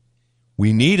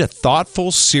 We need a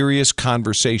thoughtful, serious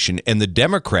conversation, and the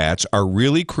Democrats are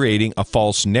really creating a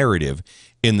false narrative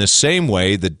in the same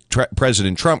way that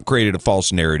President Trump created a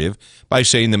false narrative by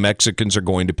saying the Mexicans are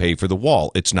going to pay for the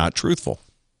wall. It's not truthful.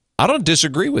 I don't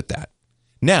disagree with that.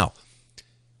 Now,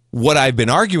 what I've been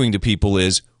arguing to people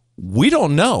is we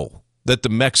don't know that the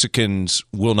Mexicans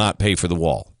will not pay for the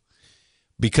wall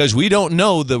because we don't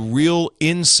know the real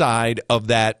inside of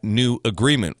that new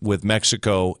agreement with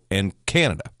Mexico and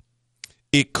Canada.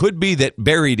 It could be that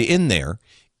buried in there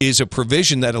is a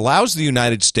provision that allows the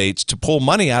United States to pull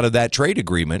money out of that trade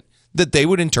agreement that they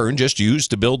would in turn just use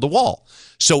to build the wall.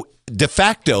 So de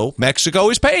facto, Mexico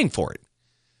is paying for it.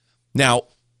 Now,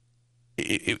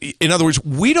 in other words,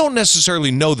 we don't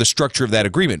necessarily know the structure of that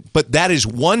agreement, but that is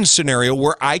one scenario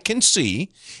where I can see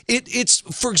it's,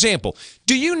 for example,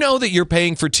 do you know that you're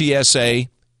paying for TSA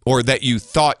or that you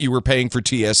thought you were paying for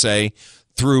TSA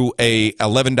through a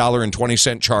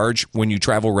 $11.20 charge when you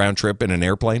travel round trip in an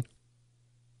airplane?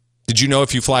 Did you know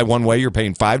if you fly one way, you're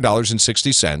paying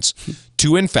 $5.60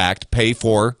 to, in fact, pay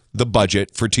for the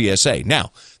budget for TSA?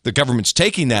 Now, the government's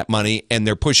taking that money and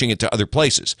they're pushing it to other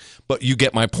places. But you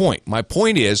get my point. My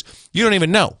point is you don't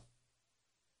even know.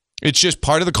 It's just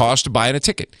part of the cost of buying a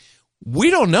ticket. We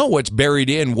don't know what's buried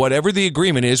in whatever the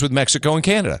agreement is with Mexico and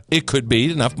Canada. It could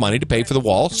be enough money to pay for the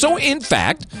wall. So, in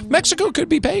fact, Mexico could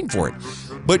be paying for it.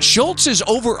 But Schultz's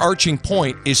overarching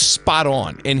point is spot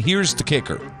on. And here's the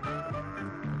kicker.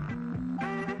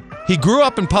 He grew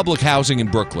up in public housing in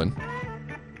Brooklyn,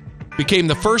 became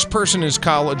the first person in his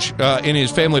college, in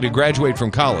his family to graduate from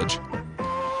college.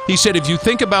 He said, if you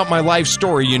think about my life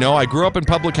story, you know, I grew up in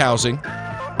public housing.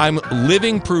 I'm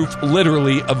living proof,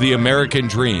 literally, of the American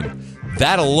dream.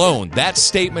 That alone, that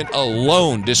statement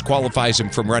alone disqualifies him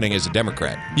from running as a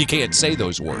Democrat. You can't say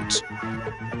those words.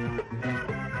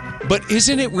 But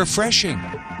isn't it refreshing?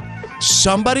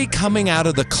 Somebody coming out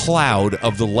of the cloud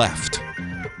of the left.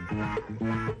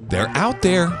 They're out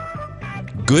there.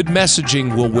 Good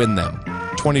messaging will win them.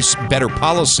 Better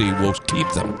policy will keep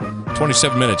them.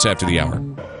 27 minutes after the hour.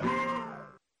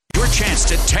 Your chance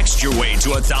to text your way to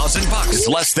 $1,000 is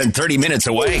less than 30 minutes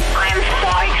away. I'm so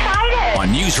excited. On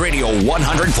News Radio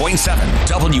 100.7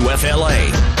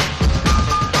 WFLA.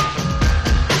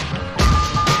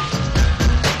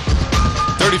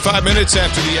 35 minutes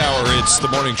after the hour, it's the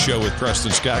morning show with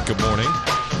Preston Scott. Good morning.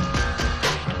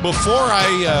 Before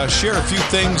I share a few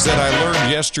things that I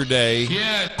learned yesterday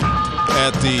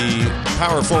at the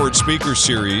Power Forward Speaker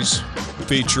Series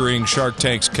featuring Shark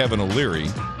Tank's Kevin O'Leary,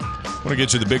 I want to get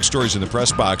to the big stories in the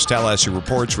press box. Tallahassee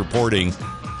Reports reporting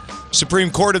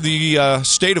Supreme Court of the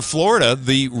state of Florida,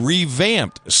 the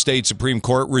revamped state Supreme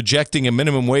Court, rejecting a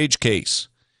minimum wage case,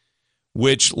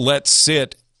 which lets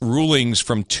sit rulings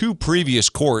from two previous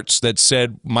courts that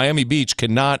said Miami Beach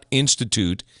cannot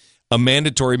institute a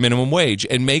mandatory minimum wage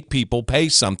and make people pay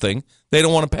something they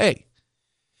don't want to pay.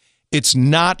 It's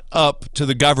not up to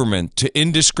the government to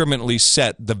indiscriminately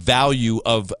set the value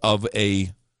of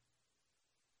an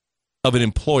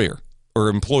employer or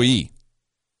employee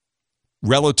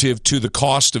relative to the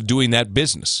cost of doing that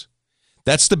business.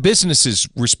 That's the business's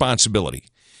responsibility.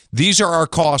 These are our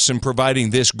costs in providing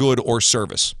this good or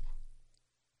service.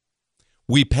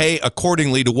 We pay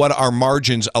accordingly to what our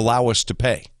margins allow us to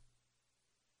pay.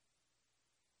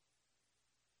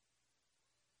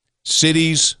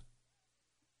 Cities,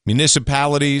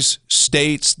 municipalities,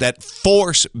 states that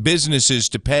force businesses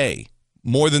to pay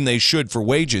more than they should for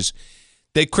wages,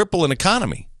 they cripple an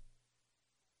economy.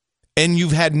 And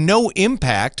you've had no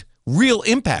impact, real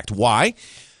impact. Why?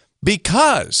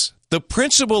 Because the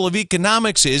principle of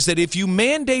economics is that if you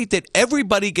mandate that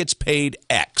everybody gets paid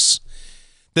X,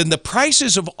 then the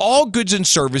prices of all goods and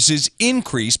services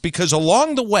increase because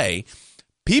along the way,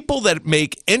 people that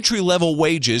make entry-level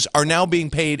wages are now being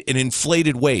paid an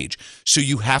inflated wage. So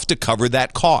you have to cover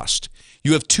that cost.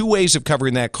 You have two ways of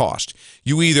covering that cost.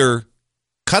 You either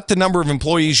cut the number of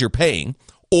employees you're paying,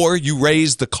 or you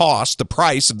raise the cost, the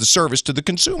price of the service to the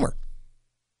consumer.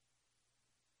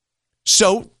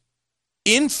 So,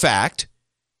 in fact,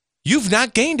 you've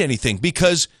not gained anything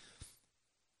because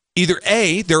either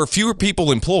A, there are fewer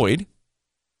people employed,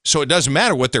 so it doesn't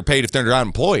matter what they're paid if they're not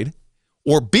employed,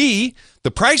 or B,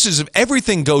 the prices of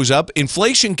everything goes up,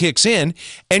 inflation kicks in,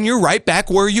 and you're right back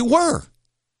where you were.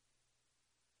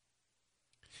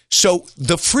 So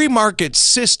the free market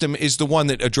system is the one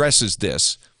that addresses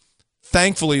this.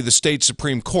 Thankfully, the state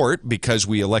Supreme Court, because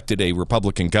we elected a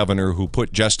Republican governor who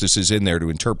put justices in there to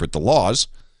interpret the laws,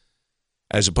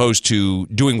 as opposed to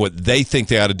doing what they think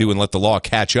they ought to do and let the law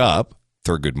catch up,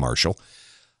 Thurgood Marshall,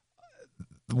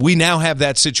 we now have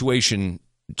that situation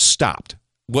stopped.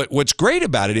 What's great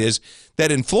about it is that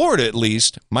in Florida, at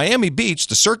least, Miami Beach,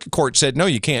 the circuit court said, no,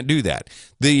 you can't do that.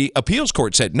 The appeals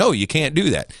court said, no, you can't do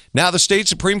that. Now the state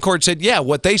Supreme Court said, yeah,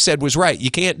 what they said was right.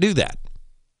 You can't do that.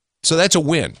 So that's a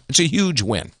win. It's a huge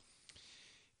win.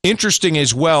 Interesting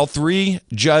as well,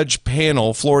 3-judge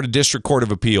panel, Florida District Court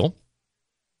of Appeal,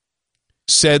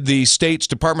 said the state's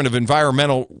Department of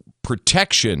Environmental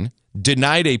Protection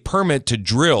denied a permit to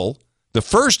drill the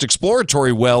first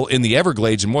exploratory well in the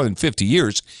Everglades in more than 50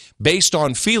 years based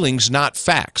on feelings, not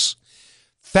facts.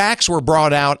 Facts were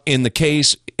brought out in the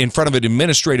case in front of an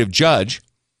administrative judge,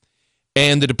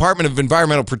 and the Department of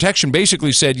Environmental Protection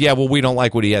basically said, yeah, well, we don't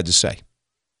like what he had to say.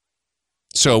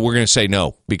 So we're going to say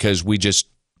no because we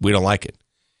don't like it.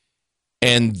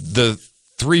 And the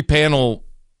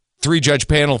 3-judge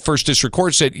panel, First District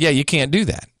Court said, yeah, you can't do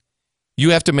that.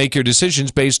 You have to make your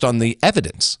decisions based on the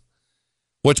evidence,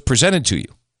 what's presented to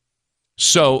you.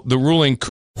 So the ruling...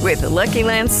 With the Lucky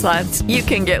Land Slots, you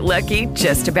can get lucky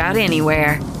just about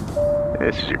anywhere.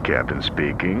 This is your captain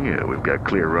speaking. We've got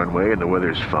clear runway and the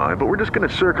weather's fine, but we're just going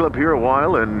to circle up here a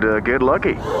while and get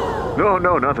lucky.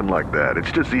 No, nothing like that.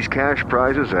 It's just these cash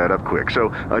prizes add up quick. So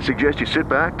I suggest you sit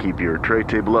back, keep your tray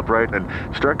table upright, and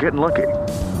start getting lucky.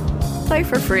 Play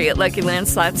for free at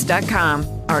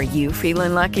LuckyLandSlots.com. Are you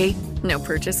feeling lucky? No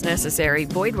purchase necessary.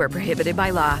 Void where prohibited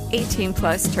by law.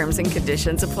 18+ terms and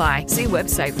conditions apply. See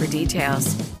website for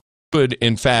details. Could,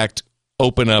 in fact,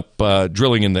 open up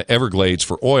drilling in the Everglades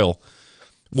for oil.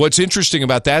 What's interesting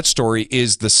about that story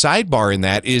is the sidebar in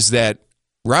that is that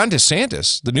Ron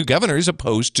DeSantis, the new governor, is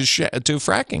opposed to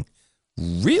fracking.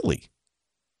 Really?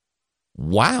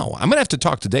 Wow. I'm going to have to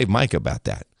talk to Dave Mike about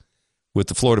that with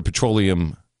the Florida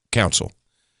Petroleum Council.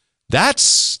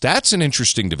 That's an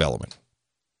interesting development.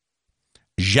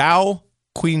 Zhao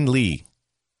Qinli,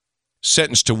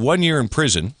 sentenced to 1 year in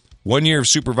prison, 1 year of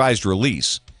supervised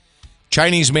release.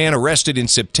 Chinese man arrested in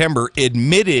September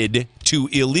admitted to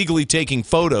illegally taking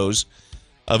photos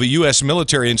of a U.S.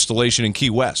 military installation in Key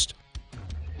West.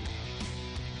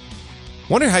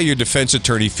 Wonder how your defense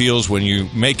attorney feels when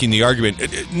you're making the argument,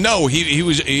 no,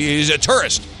 he's a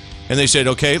tourist. And they said,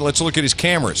 okay, let's look at his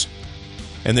cameras.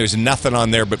 And there's nothing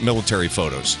on there but military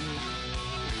photos.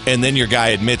 And then your guy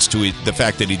admits to the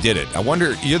fact that he did it. I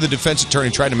wonder, you're the defense attorney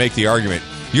trying to make the argument.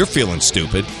 You're feeling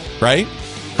stupid, right?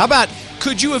 How about,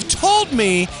 could you have told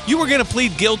me you were going to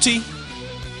plead guilty?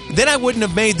 Then I wouldn't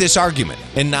have made this argument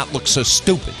and not look so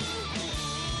stupid.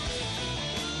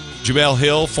 Jemele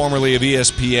Hill, formerly of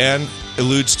ESPN,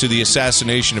 alludes to the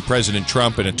assassination of President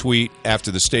Trump in a tweet after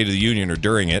the State of the Union or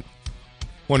during it.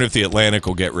 Wonder if the Atlantic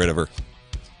will get rid of her.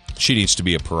 She needs to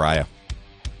be a pariah.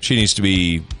 She needs to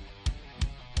be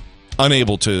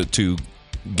unable to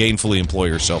gainfully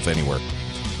employ herself anywhere.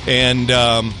 And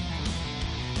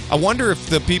I wonder if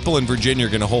the people in Virginia are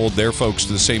going to hold their folks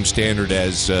to the same standard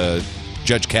as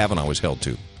Judge Kavanaugh was held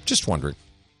to. Just wondering.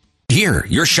 Here,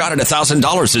 your shot at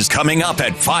 $1,000 is coming up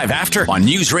at 5 after on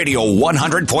News Radio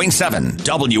 100.7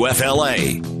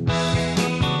 WFLA.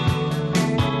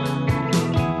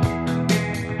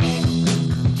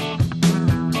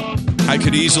 I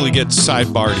could easily get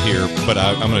sidebarred here, but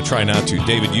I'm going to try not to.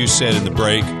 David, you said in the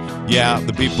break, yeah,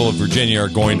 the people of Virginia are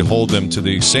going to hold them to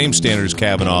the same standard as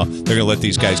Kavanaugh. They're going to let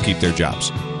these guys keep their jobs.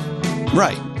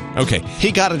 Right. Okay.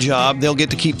 He got a job. They'll get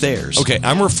to keep theirs. Okay.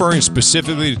 I'm referring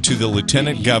specifically to the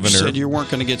lieutenant governor. You said you weren't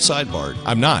going to get sidebarred.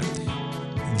 I'm not.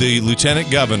 the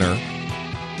lieutenant governor,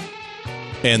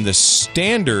 and the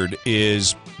standard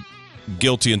is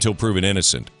guilty until proven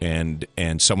innocent. And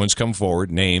someone's come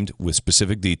forward, named with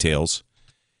specific details.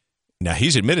 Now,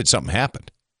 he's admitted something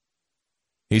happened.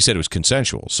 He said it was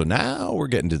consensual. So now we're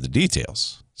getting to the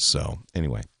details. So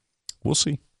anyway, we'll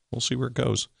see. We'll see where it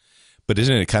goes. But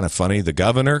isn't it kind of funny? The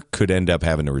governor could end up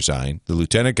having to resign. The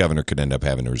lieutenant governor could end up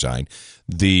having to resign.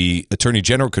 The attorney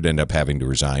general could end up having to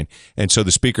resign. And so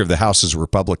the Speaker of the House is a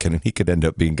Republican, and he could end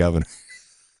up being governor.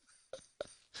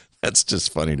 That's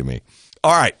just funny to me.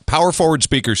 All right, Power Forward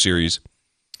Speaker Series.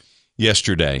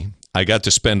 Yesterday, I got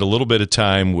to spend a little bit of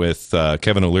time with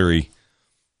Kevin O'Leary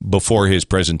before his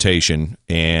presentation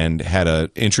and had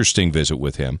an interesting visit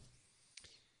with him.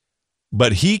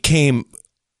 But he came,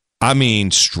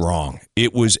 strong.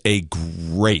 It was a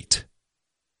great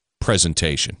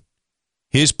presentation.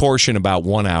 His portion, about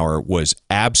 1 hour, was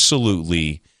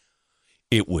absolutely,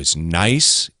 it was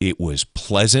nice, it was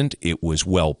pleasant, it was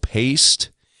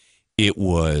well-paced, it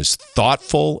was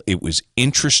thoughtful, it was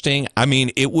interesting.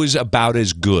 It was about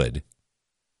as good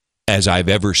as I've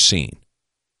ever seen.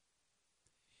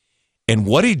 And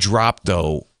what he dropped,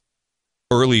 though,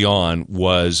 early on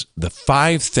was the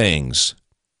 5 things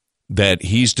that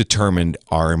he's determined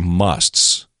are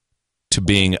musts to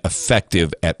being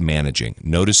effective at managing.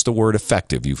 Notice the word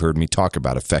effective. You've heard me talk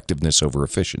about effectiveness over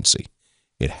efficiency.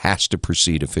 It has to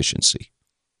precede efficiency.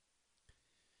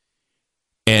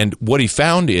 And what he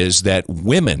found is that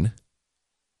women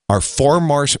are far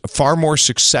more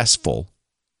successful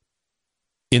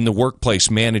in the workplace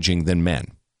managing than men.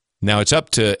 Now, it's up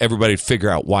to everybody to figure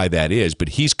out why that is, but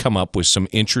he's come up with some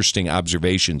interesting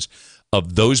observations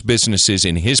of those businesses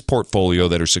in his portfolio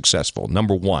that are successful.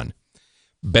 Number 1,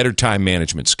 better time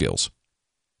management skills.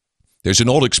 There's an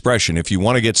old expression, if you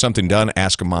want to get something done,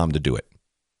 ask a mom to do it.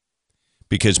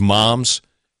 Because moms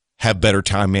have better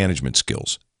time management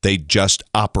skills. They just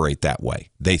operate that way.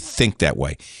 They think that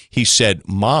way. He said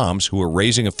moms who are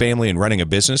raising a family and running a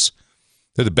business,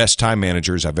 they're the best time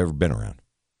managers I've ever been around.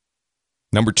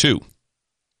 Number 2,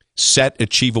 set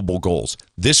achievable goals.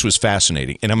 This was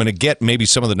fascinating, and I'm going to get maybe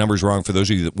some of the numbers wrong for those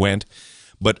of you that went,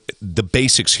 but the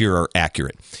basics here are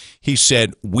accurate. He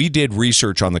said, we did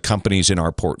research on the companies in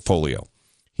our portfolio.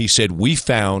 He said, we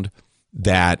found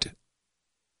that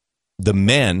the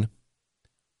men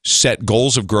set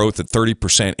goals of growth at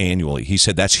 30% annually. He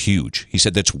said, that's huge. He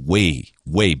said, that's way,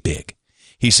 way big.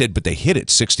 He said, but they hit it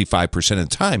 65% of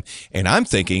the time, and I'm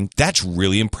thinking, that's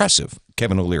really impressive.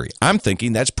 Kevin O'Leary, I'm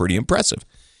thinking that's pretty impressive.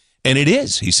 And it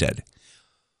is, he said.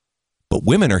 But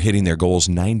women are hitting their goals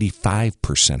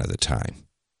 95% of the time.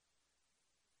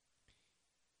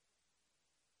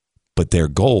 But their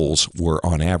goals were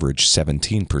on average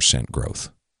 17%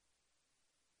 growth.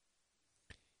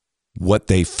 What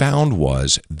they found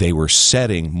was they were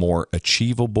setting more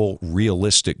achievable,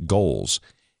 realistic goals.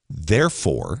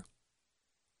 Therefore,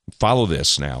 follow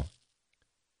this now.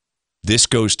 This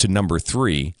goes to number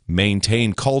 3,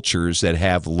 maintain cultures that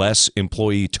have less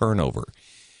employee turnover.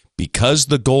 Because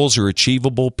the goals are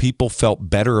achievable, people felt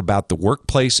better about the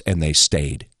workplace and they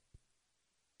stayed.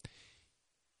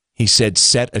 He said,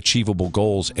 set achievable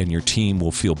goals and your team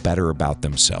will feel better about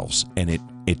themselves, and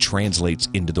it translates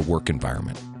into the work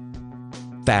environment.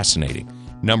 Fascinating.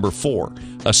 Number 4,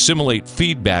 assimilate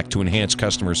feedback to enhance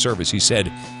customer service. He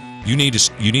said, you need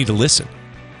to listen.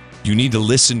 You need to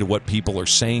listen to what people are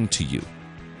saying to you,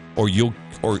 or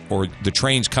the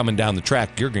train's coming down the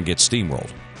track, you're going to get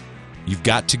steamrolled. You've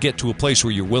got to get to a place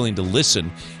where you're willing to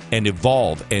listen and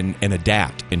evolve and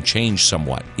adapt and change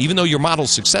somewhat, even though your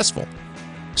model's successful,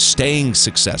 staying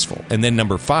successful. And then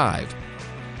number 5,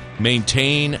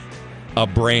 maintain a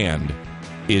brand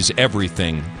is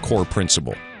everything core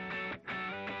principle.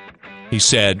 He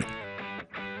said,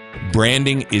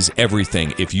 branding is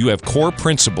everything. If you have core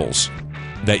principles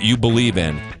that you believe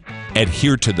in,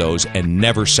 adhere to those and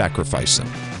never sacrifice them.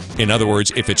 In other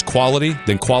words, if it's quality,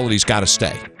 then quality's got to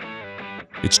stay.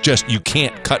 It's just, you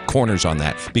can't cut corners on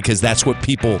that because that's what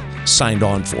people signed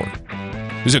on for.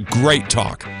 It was a great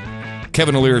talk.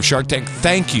 Kevin O'Leary of Shark Tank,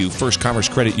 thank you, First Commerce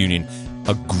Credit Union.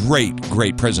 A great,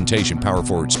 great presentation, Power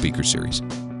Forward Speaker Series.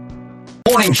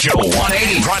 Morning Show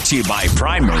 180 brought to you by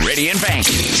Prime Meridian Bank.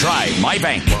 Try my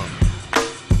bank.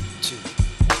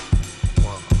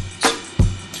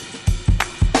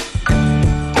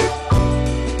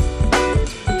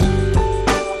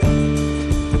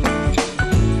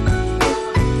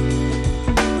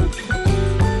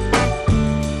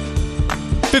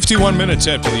 51 minutes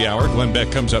after the hour. Glenn Beck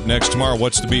comes up next tomorrow.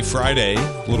 What's to Be Friday?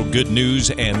 A little good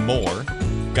news and more.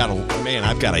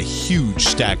 I've got a huge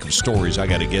stack of stories I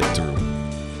got to get through.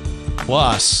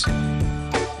 Plus,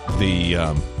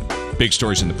 the big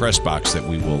stories in the press box that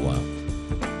we will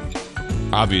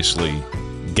obviously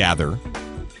gather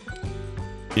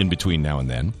in between now and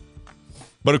then.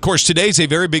 But, of course, today's a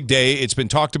very big day. It's been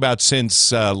talked about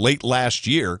since late last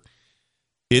year.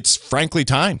 It's frankly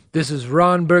time. This is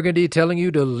Ron Burgundy telling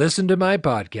you to listen to my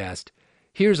podcast.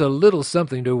 Here's a little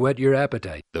something to whet your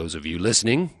appetite. Those of you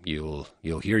listening, you'll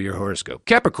hear your horoscope.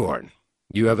 Capricorn,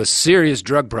 you have a serious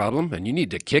drug problem, and you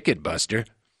need to kick it, Buster.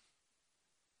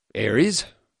 Aries,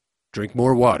 drink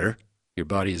more water. Your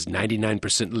body is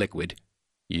 99% liquid.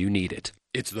 You need it.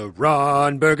 It's the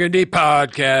Ron Burgundy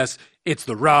Podcast. It's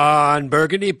the Ron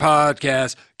Burgundy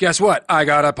Podcast. Guess what? I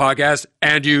got a podcast,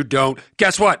 and you don't.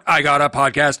 Guess what? I got a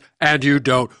podcast, and you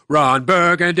don't. Ron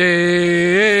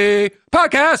Burgundy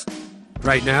Podcast.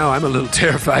 Right now, I'm a little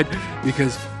terrified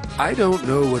because I don't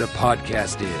know what a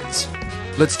podcast is.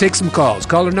 Let's take some calls.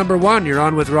 Caller number 1, you're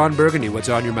on with Ron Burgundy. What's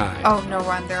on your mind? Oh, no,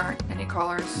 Ron, there aren't any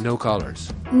callers. No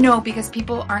callers. No, because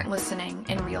people aren't listening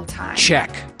in real time. Check.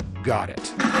 Got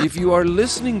it. If you are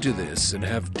listening to this and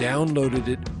have downloaded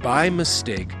it by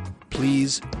mistake,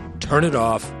 please turn it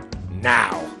off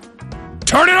now.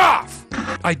 Turn it off!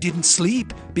 I didn't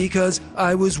sleep because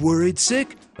I was worried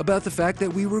sick about the fact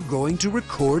that we were going to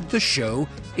record the show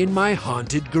in my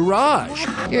haunted garage.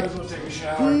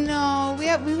 No, we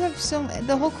have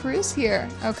the whole crew's here.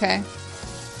 Okay.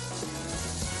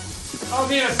 I'll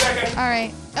be in a second. All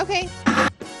right. Okay.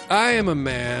 I am a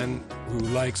man who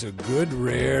likes a good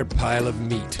rare pile of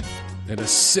meat and a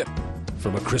sip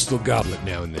from a crystal goblet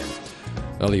now and then.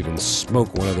 I'll even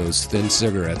smoke one of those thin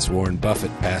cigarettes Warren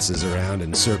Buffett passes around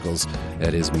in circles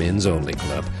at his men's only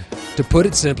club. To put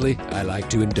it simply, I like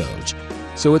to indulge.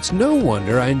 So it's no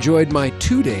wonder I enjoyed my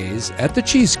 2 days at the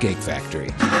Cheesecake Factory.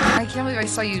 I can't believe I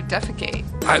saw you defecate.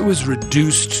 I was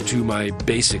reduced to my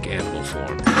basic animal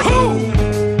form.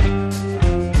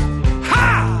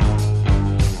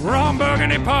 Ron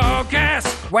Burgundy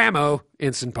Podcast. Whammo.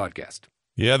 Instant podcast.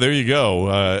 Yeah, there you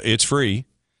go. It's free.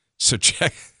 So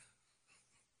check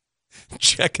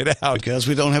it out. Because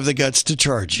we don't have the guts to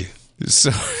charge you.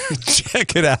 So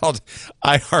check it out.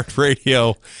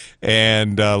 iHeartRadio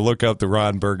and look up the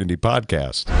Ron Burgundy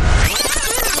Podcast.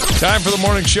 Time for the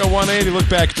Morning Show 180. Look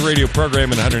back at the radio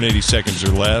program in 180 seconds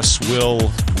or less.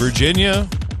 Will Virginia,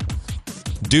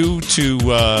 due to,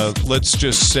 let's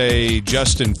just say,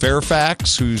 Justin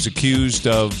Fairfax, who's accused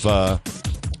of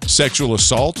sexual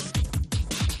assault,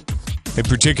 a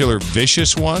particular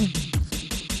vicious one,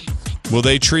 will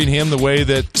they treat him the way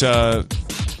that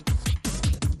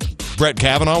Brett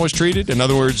Kavanaugh was treated? In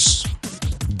other words,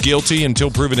 guilty until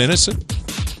proven innocent?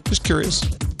 Just curious.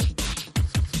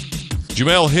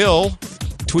 Jemele Hill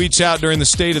tweets out during the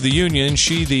State of the Union,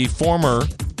 she, the former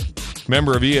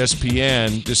member of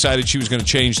ESPN, decided she was going to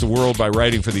change the world by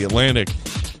writing for The Atlantic.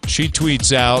 She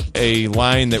tweets out a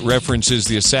line that references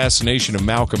the assassination of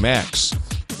Malcolm X.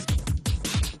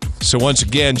 So once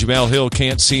again, Jemele Hill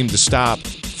can't seem to stop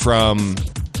from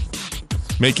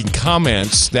making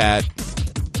comments that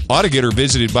ought to get her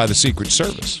visited by the Secret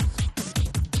Service.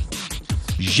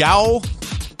 Zhao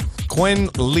Quen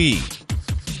Li,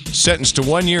 sentenced to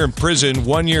 1 year in prison,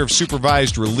 1 year of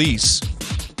supervised release.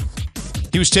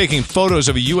 He was taking photos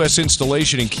of a U.S.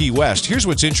 installation in Key West. Here's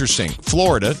what's interesting.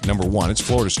 Florida, number one. It's a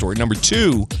Florida story. Number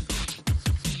two,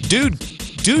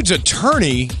 dude's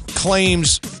attorney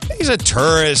claims he's a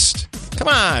tourist. Come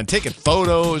on, taking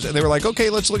photos. And they were like, okay,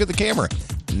 let's look at the camera.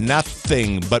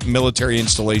 Nothing but military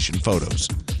installation photos.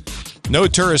 No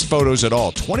tourist photos at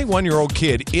all. 21-year-old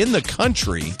kid in the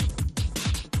country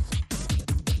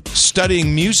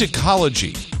studying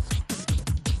musicology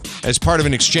as part of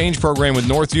an exchange program with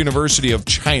North University of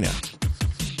China.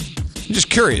 I'm just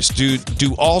curious,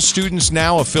 do all students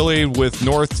now affiliated with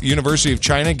North University of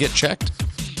China get checked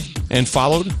and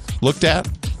followed, looked at?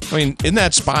 I mean, isn't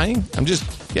that spying?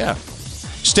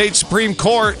 State Supreme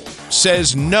Court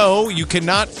says no, you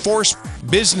cannot force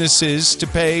businesses to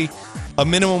pay a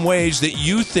minimum wage that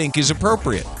you think is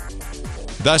appropriate,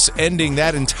 thus ending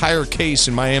that entire case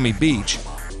in Miami Beach,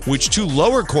 which two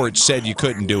lower courts said you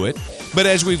couldn't do it. But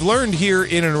as we've learned here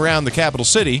in and around the capital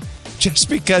city, just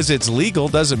because it's legal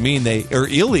doesn't mean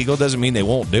illegal doesn't mean they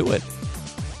won't do it.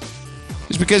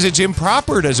 Just because it's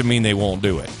improper doesn't mean they won't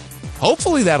do it.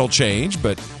 Hopefully that'll change,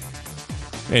 but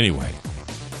anyway.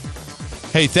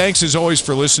 Hey, thanks as always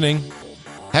for listening.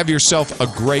 Have yourself a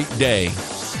great day.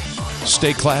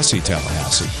 Stay classy,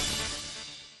 Tallahassee.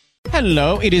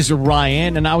 Hello, it is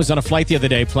Ryan, and I was on a flight the other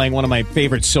day playing one of my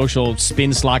favorite social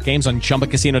spin slot games on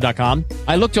ChumbaCasino.com.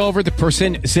 I looked over at the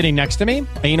person sitting next to me,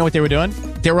 and you know what they were doing?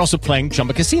 They were also playing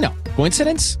Chumba Casino.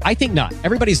 Coincidence? I think not.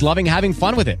 Everybody's loving having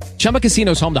fun with it. Chumba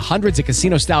Casino is home to hundreds of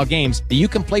casino-style games that you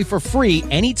can play for free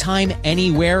anytime,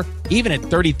 anywhere, even at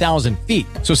 30,000 feet.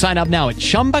 So sign up now at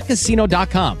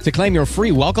ChumbaCasino.com to claim your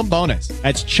free welcome bonus.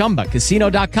 That's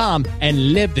ChumbaCasino.com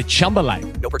and live the Chumba life.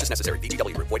 No purchase necessary.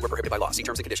 VGW. Void where prohibited by law. See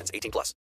terms and conditions. 18+.